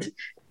 and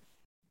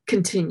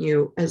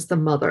continue as the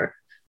mother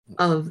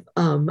of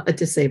a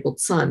disabled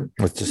son.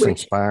 It's just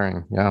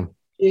inspiring. Yeah.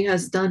 She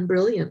has done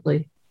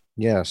brilliantly.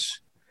 Yes.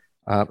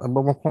 But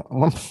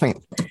one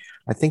point,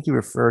 I think you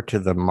refer to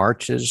the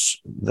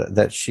marches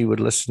that she would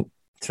listen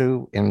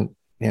to in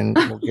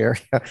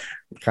Bulgaria,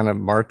 kind of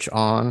march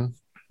on.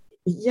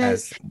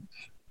 Yes.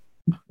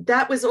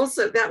 That was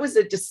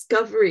a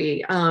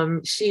discovery.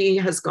 She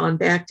has gone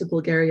back to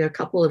Bulgaria a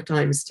couple of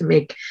times to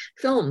make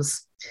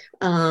films.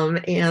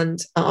 And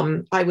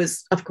I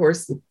was, of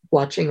course,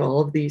 watching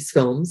all of these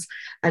films.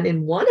 And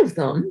in one of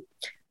them,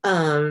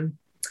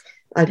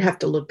 I'd have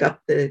to look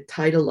up the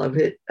title of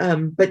it,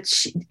 but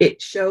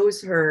it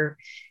shows her,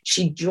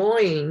 she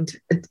joined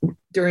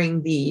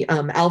during the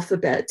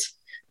alphabet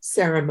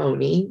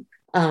ceremony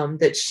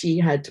that she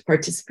had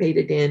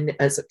participated in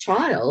as a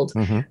child,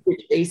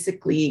 which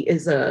basically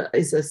is a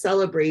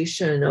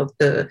celebration of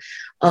the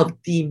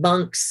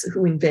monks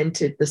who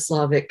invented the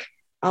Slavic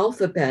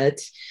alphabet.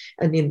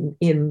 And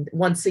in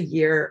once a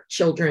year,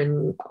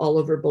 children all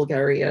over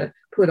Bulgaria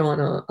put on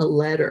a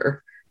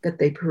letter that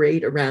they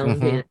parade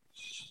around in.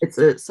 It's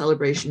a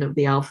celebration of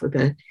the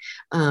alphabet.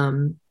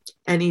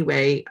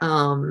 Anyway,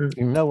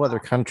 in no other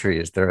country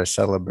is there a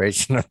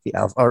celebration of the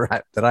alphabet, all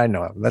right, that I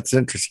know of. That's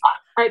interesting.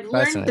 I've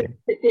learned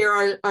that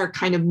there are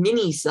kind of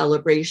mini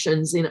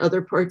celebrations in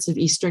other parts of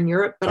Eastern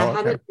Europe, but I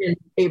haven't been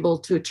able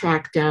to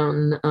track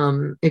down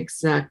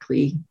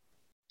exactly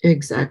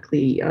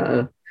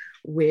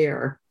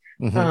where.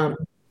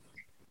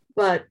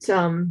 But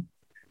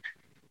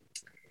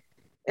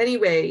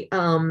anyway,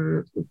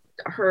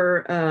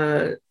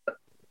 her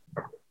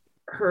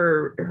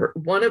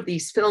one of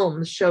these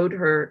films showed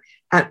her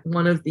at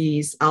one of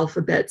these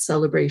alphabet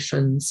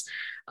celebrations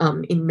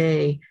in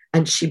May,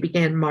 and she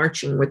began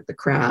marching with the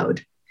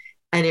crowd.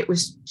 And it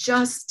was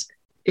just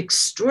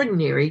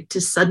extraordinary to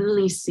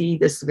suddenly see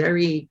this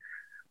very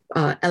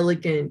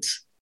elegant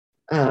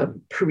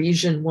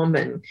Parisian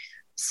woman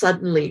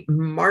suddenly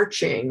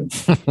marching,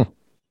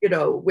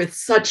 with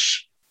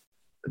such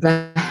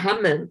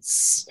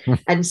vehemence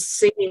and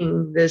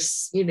singing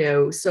this,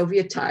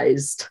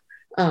 Sovietized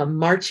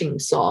marching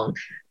song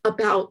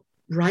about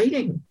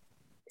writing.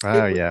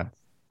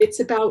 It's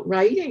about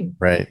writing.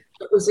 Right.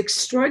 It was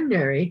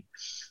extraordinary.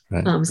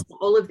 Right. So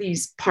all of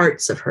these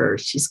parts of her,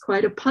 she's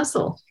quite a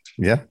puzzle.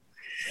 Yeah.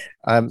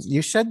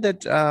 You said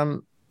that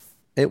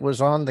it was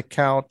on the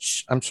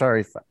couch. I'm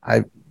sorry if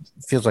I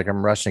feels like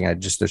I'm rushing.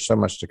 There's so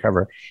much to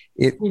cover.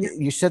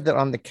 You said that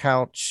on the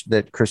couch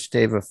that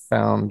Kristeva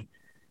found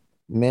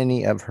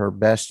many of her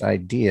best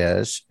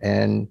ideas,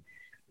 and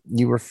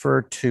you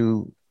refer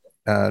to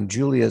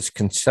Julia's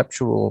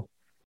conceptual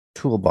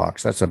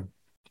toolbox. That's a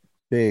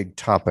big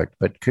topic,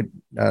 but could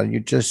you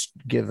just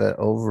give an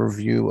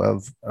overview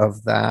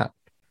of that?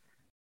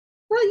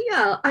 Well,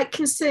 yeah, I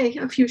can say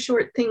a few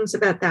short things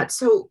about that.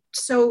 So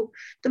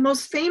the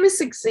most famous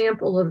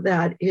example of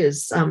that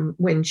is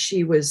when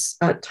she was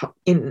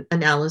in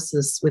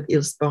analysis with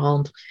Ilse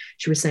Barrand.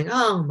 She was saying,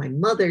 "Oh, my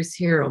mother's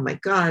here. Oh my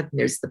God, and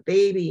there's the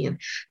baby, and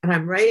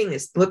I'm writing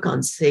this book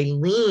on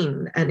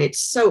Céline, and it's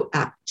so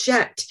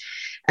abject."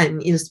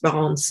 And Ilse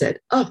Barrand said,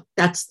 "Oh,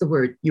 that's the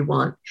word you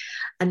want."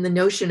 And the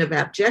notion of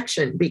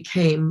abjection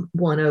became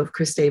one of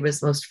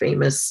Kristeva's most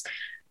famous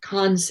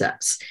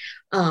concepts.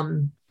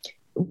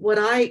 What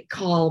I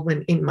call,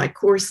 when in my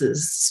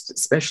courses,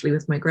 especially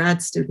with my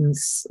grad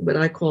students, what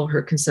I call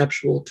her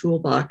conceptual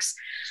toolbox,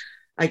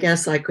 I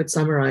guess I could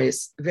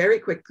summarize very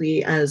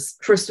quickly as,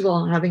 first of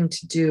all, having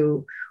to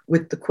do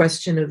with the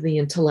question of the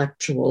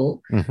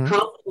intellectual.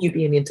 How can you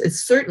be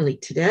it's certainly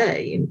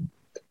today in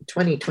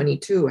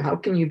 2022, how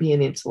can you be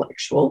an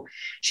intellectual?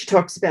 She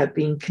talks about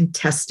being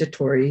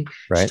contestatory.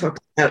 Right. She talks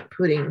about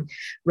putting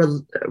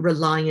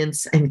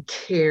reliance and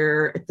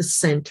care at the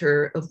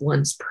center of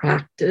one's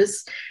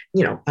practice,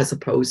 as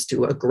opposed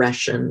to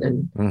aggression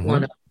and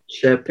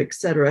one-upmanship,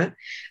 etc.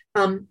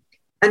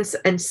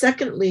 And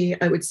secondly,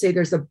 I would say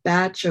there's a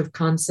batch of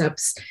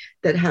concepts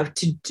that have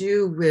to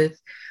do with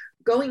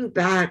going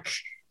back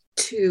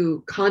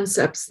to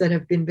concepts that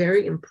have been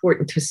very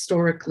important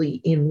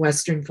historically in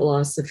Western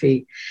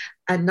philosophy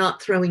and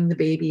not throwing the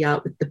baby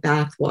out with the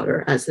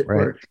bathwater, as it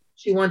were.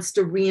 She wants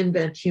to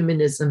reinvent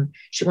humanism.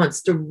 She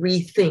wants to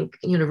rethink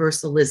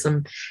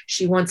universalism.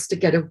 She wants to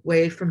get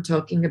away from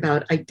talking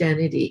about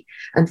identity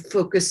and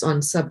focus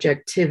on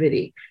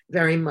subjectivity,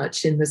 very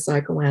much in the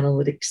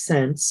psychoanalytic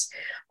sense.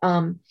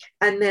 And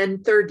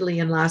then thirdly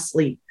and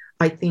lastly,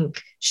 I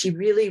think she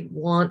really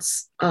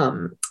wants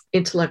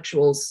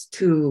intellectuals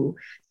to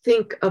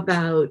think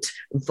about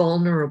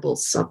vulnerable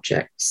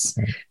subjects,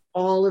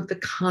 all of the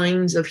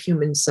kinds of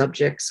human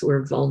subjects who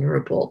are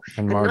vulnerable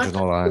and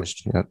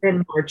marginalized.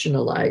 And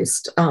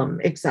marginalized,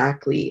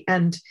 exactly.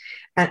 And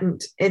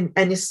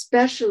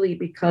especially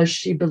because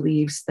she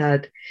believes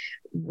that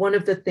one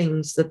of the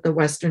things that the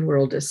Western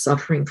world is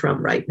suffering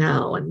from right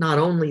now, and not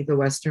only the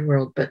Western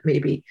world, but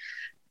maybe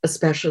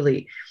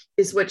especially,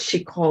 is what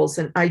she calls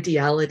an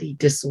ideality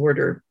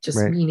disorder, just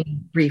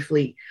meaning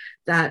briefly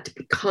that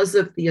because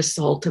of the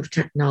assault of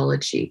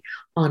technology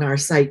on our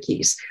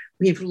psyches,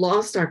 we've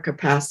lost our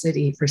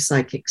capacity for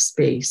psychic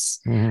space,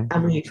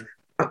 and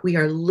we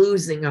are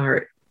losing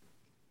our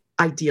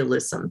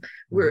idealism.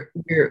 We're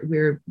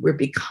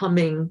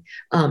becoming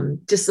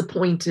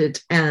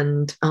disappointed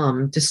and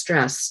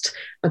distressed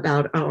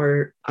about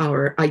our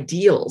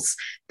ideals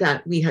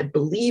that we had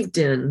believed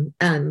in,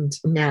 and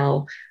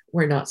now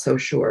we're not so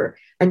sure.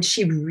 And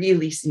she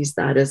really sees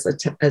that as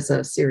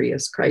a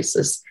serious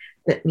crisis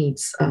that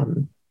needs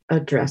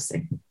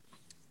addressing.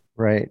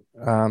 Right.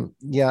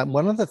 Yeah.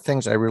 One of the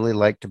things I really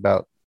liked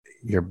about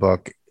your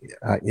book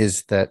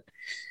is that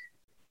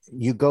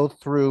you go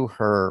through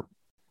her.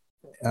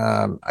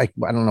 I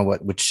don't know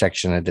which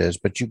section it is,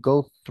 but you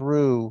go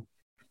through.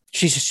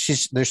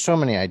 She's there's so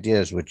many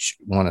ideas which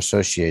one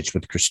associates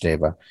with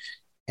Kristeva,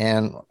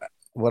 and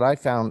what I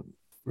found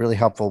really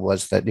helpful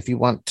was that if you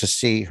want to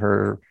see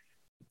her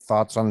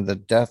thoughts on the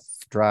death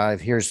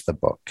drive, here's the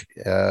book.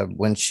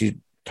 When she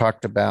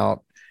talked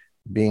about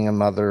being a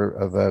mother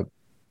of a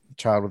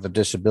child with a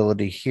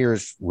disability,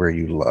 here's where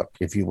you look.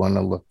 If you want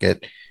to look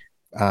at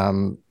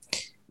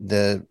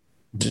the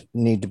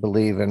need to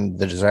believe and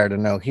the desire to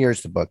know,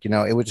 here's the book.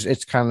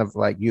 It's kind of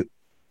like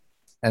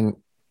a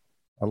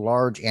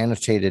large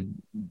annotated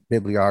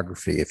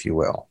bibliography, if you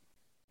will.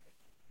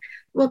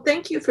 Well,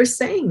 thank you for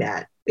saying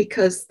that,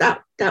 because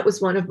that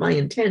was one of my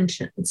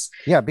intentions.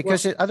 Yeah,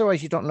 because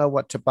otherwise you don't know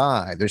what to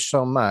buy. There's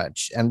so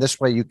much, and this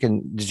way you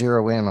can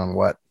zero in on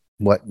what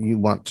you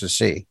want to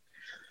see.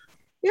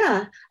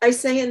 Yeah, I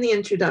say in the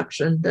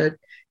introduction that,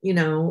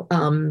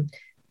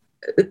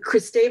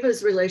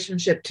 Kristeva's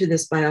relationship to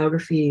this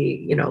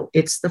biography,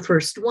 it's the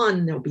first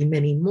one. There'll be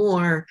many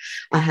more.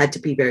 I had to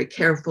be very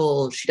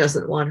careful. She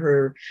doesn't want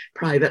her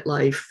private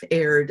life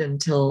aired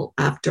until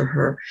after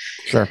her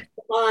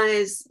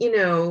demise,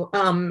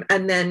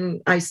 and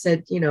then I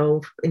said,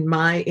 in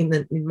my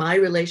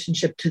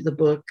relationship to the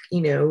book,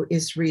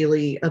 is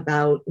really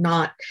about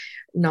not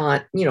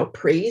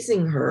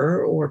praising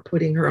her or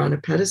putting her on a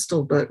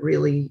pedestal, but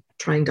really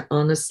trying to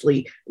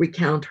honestly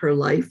recount her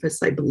life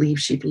as I believe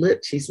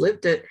she's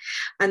lived it.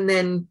 And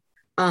then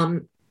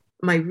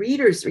my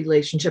reader's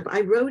relationship,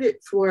 I wrote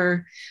it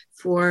for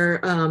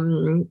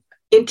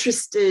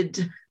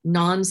interested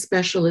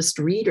non-specialist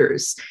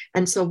readers.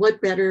 And so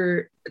what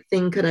better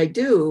thing could I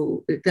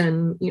do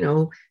than,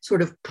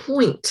 sort of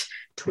point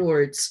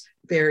towards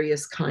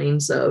various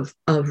kinds of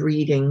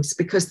readings,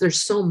 because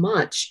there's so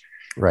much.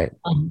 Right.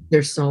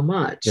 There's so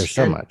much.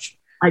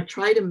 I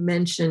try to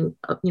mention,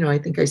 I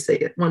think I say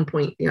at one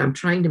point, I'm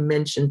trying to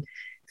mention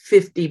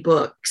 50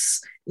 books,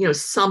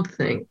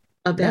 something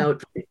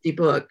about 50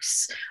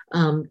 books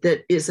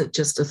that isn't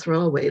just a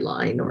throwaway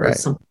line or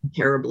something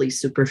terribly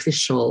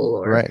superficial,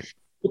 or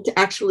to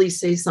actually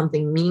say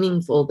something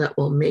meaningful that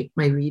will make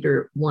my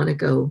reader want to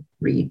go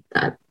read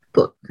that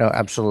book. No,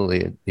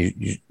 absolutely.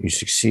 You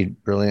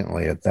succeed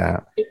brilliantly at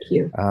that. Thank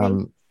you.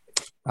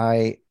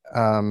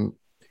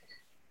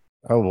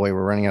 Oh boy,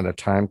 we're running out of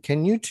time.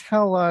 Can you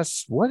tell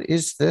us, what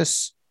is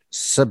this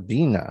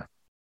Sabina?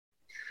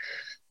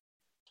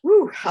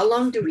 Ooh, how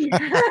long do we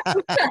have?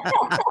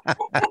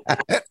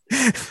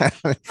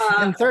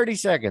 In 30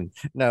 seconds.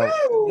 No,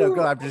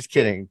 go. I'm just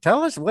kidding.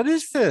 Tell us, what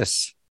is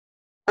this?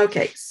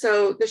 Okay,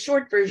 so the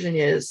short version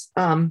is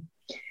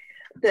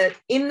that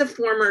in the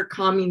former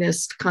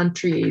communist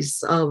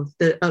countries of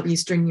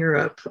Eastern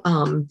Europe,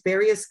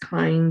 various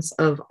kinds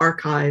of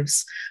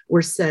archives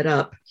were set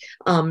up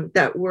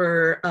that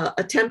were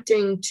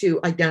attempting to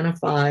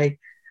identify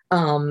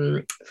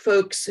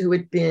folks who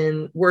had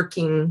been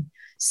working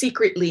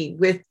secretly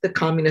with the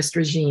communist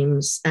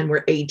regimes and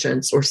were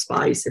agents or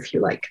spies, if you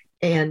like.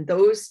 And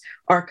those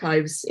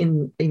archives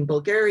in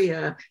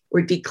Bulgaria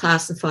were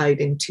declassified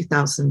in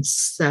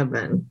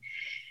 2007.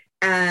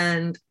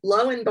 And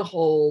lo and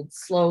behold,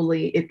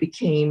 slowly it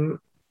became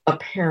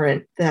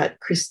apparent that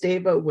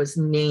Kristeva was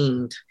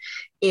named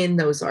in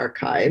those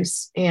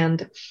archives,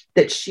 and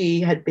that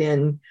she had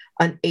been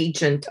an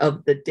agent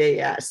of the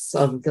DS,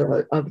 of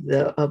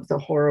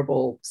the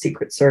horrible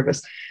Secret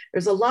Service.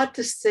 There's a lot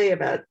to say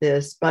about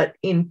this, but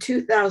in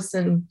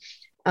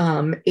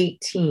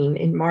 2018,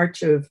 in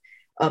March,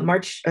 I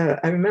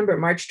remember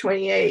March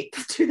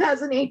 28th,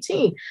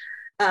 2018,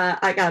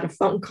 I got a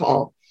phone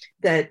call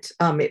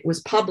it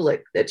was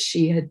public that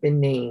she had been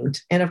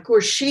named. And of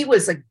course, she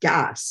was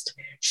aghast.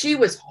 She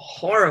was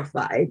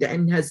horrified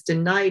and has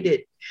denied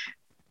it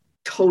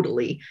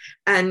totally.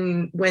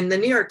 And when the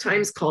New York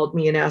Times called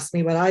me and asked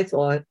me what I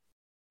thought,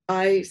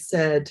 I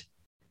said,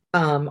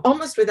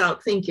 almost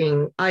without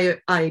thinking,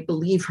 I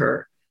believe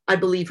her. I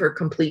believe her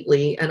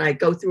completely. And I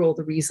go through all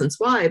the reasons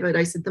why. But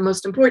I said the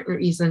most important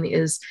reason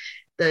is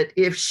that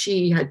if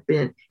she had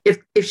been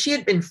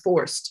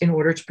forced in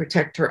order to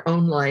protect her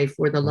own life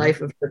or the life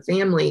of her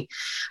family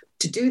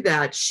to do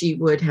that, she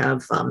would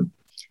have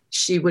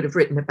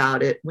written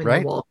about it when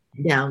the wall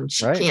came down.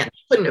 She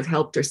couldn't have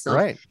helped herself.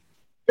 Right.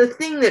 The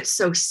thing that's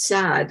so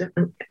sad,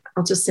 and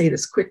I'll just say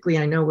this quickly,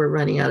 I know we're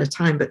running out of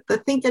time, but the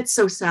thing that's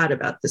so sad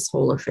about this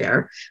whole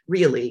affair,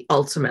 really,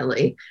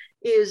 ultimately,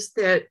 is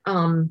that,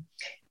 I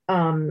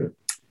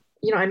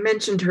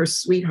mentioned her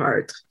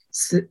sweetheart,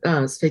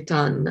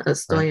 Svetan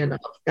Stoyanov,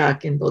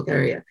 back in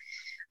Bulgaria.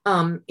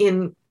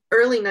 In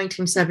early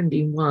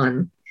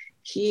 1971,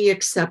 he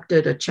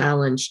accepted a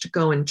challenge to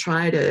go and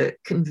try to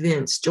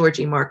convince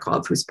Georgy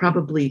Markov, who's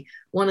probably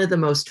one of the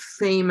most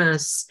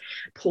famous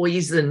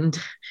poisoned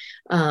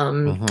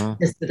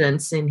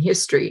dissidents in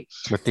history.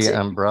 With the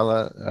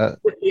umbrella.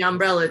 With the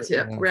umbrella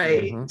tip,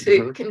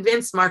 to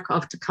convince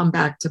Markov to come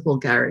back to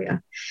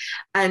Bulgaria.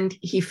 And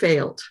he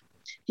failed.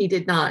 He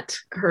did not.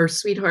 Her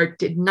sweetheart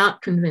did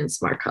not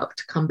convince Markov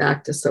to come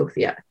back to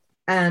Sofia.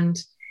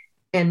 And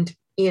in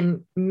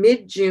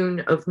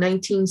mid-June of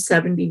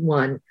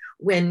 1971,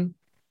 when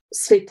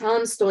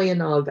Svetan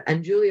Stoyanov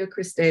and Julia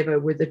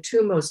Kristeva were the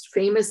two most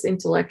famous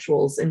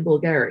intellectuals in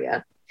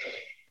Bulgaria,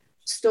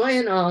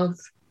 Stoyanov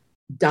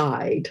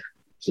died.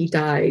 He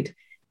died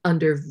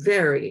under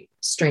very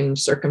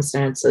strange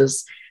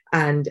circumstances,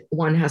 and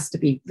one has to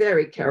be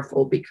very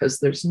careful because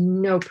there's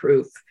no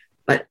proof.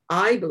 But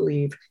I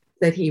believe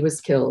that he was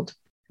killed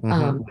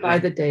by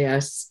the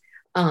Daesh,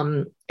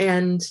 and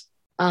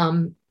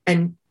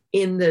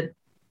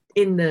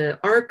in the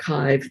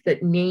archive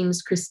that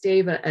names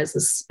Kristeva as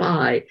a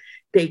spy,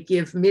 they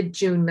give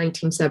mid-June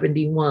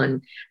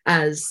 1971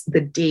 as the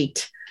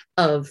date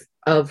of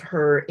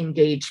her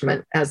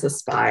engagement as a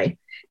spy.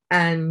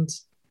 And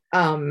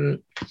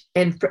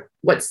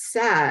what's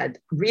sad,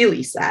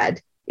 really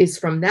sad, is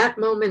from that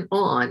moment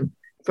on,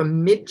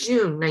 from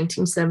mid-June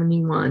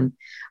 1971,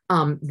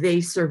 they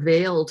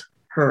surveilled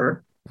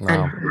her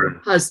and her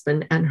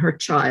husband and her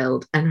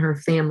child and her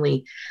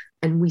family.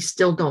 And we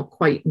still don't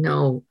quite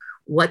know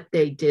what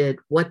they did,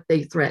 what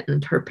they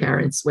threatened her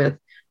parents with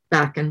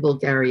back in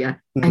Bulgaria.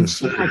 And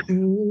she had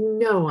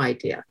no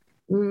idea.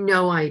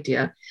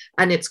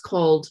 And it's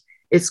called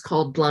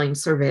blind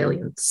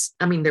surveillance.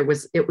 I mean, it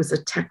was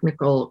a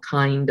technical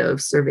kind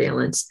of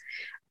surveillance.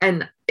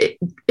 And it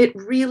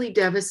really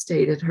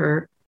devastated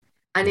her.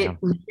 And it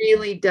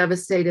really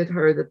devastated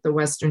her that the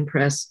Western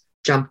press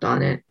jumped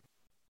on it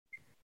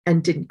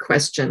and didn't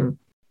question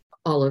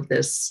all of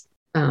this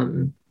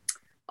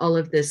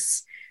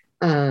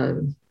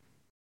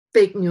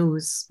fake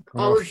news,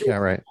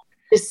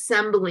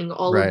 assembling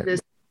all of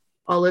this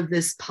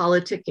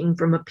politicking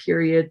from a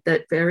period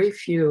that very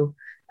few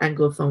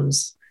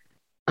Anglophones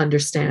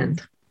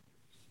understand.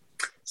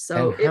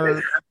 So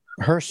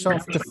her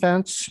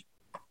self-defense,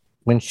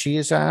 when she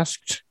is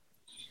asked,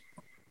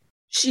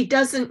 she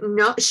doesn't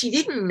know. She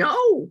didn't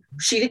know.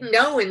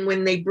 And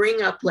when they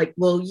bring up, like,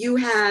 well, you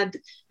had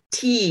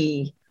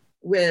tea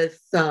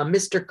with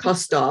Mr.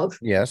 Kostov.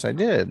 Yes, I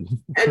did.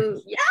 And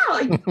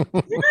I did.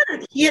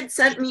 He had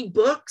sent me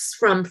books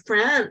from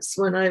France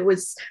when I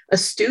was a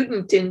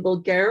student in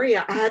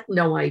Bulgaria. I had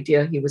no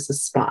idea he was a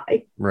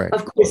spy. Right.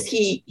 Of course,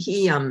 he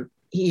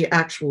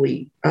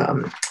actually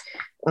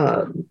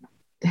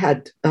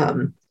had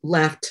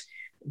left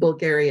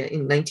Bulgaria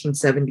in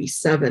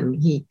 1977.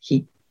 He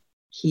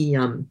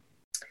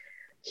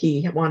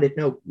wanted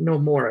no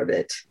more of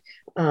it.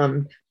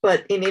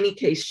 But in any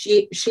case,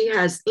 she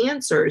has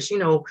answers,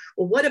 well,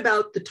 what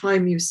about the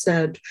time you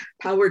said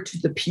power to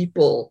the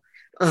people?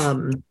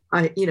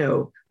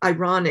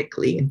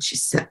 Ironically, and she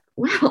said,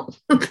 well,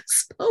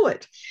 this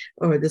poet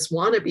or this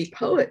wannabe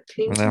poet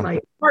came to my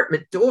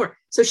apartment door.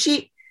 So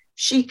she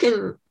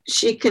can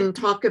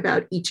talk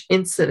about each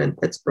incident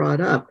that's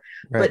brought up,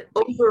 but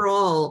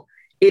overall,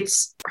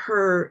 it's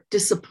her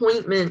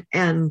disappointment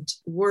and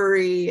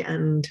worry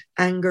and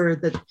anger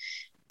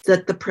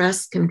that the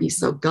press can be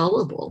so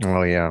gullible.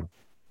 Oh, yeah.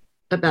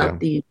 About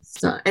these.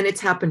 And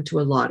it's happened to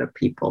a lot of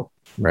people.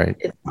 Right.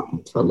 It's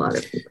happened to a lot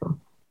of people.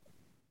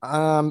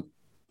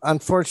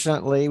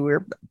 Unfortunately,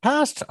 we're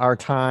past our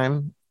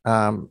time.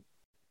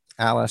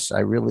 Alice, I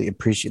really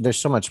appreciate, there's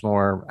so much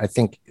more. I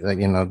think,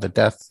 the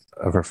death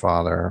of her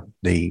father,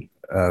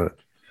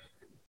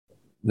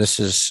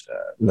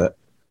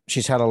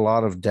 she's had a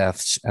lot of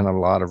deaths and a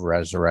lot of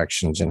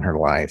resurrections in her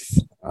life,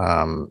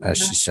 as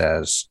she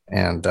says.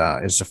 And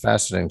it's a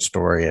fascinating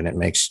story, and it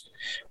makes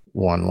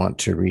one want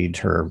to read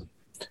her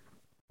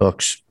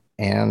books,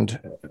 and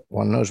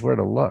one knows where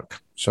to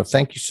look. So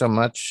thank you so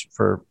much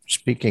for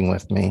speaking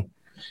with me.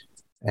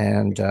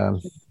 And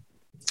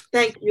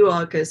thank you,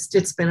 August.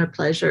 It's been a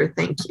pleasure.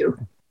 Thank you.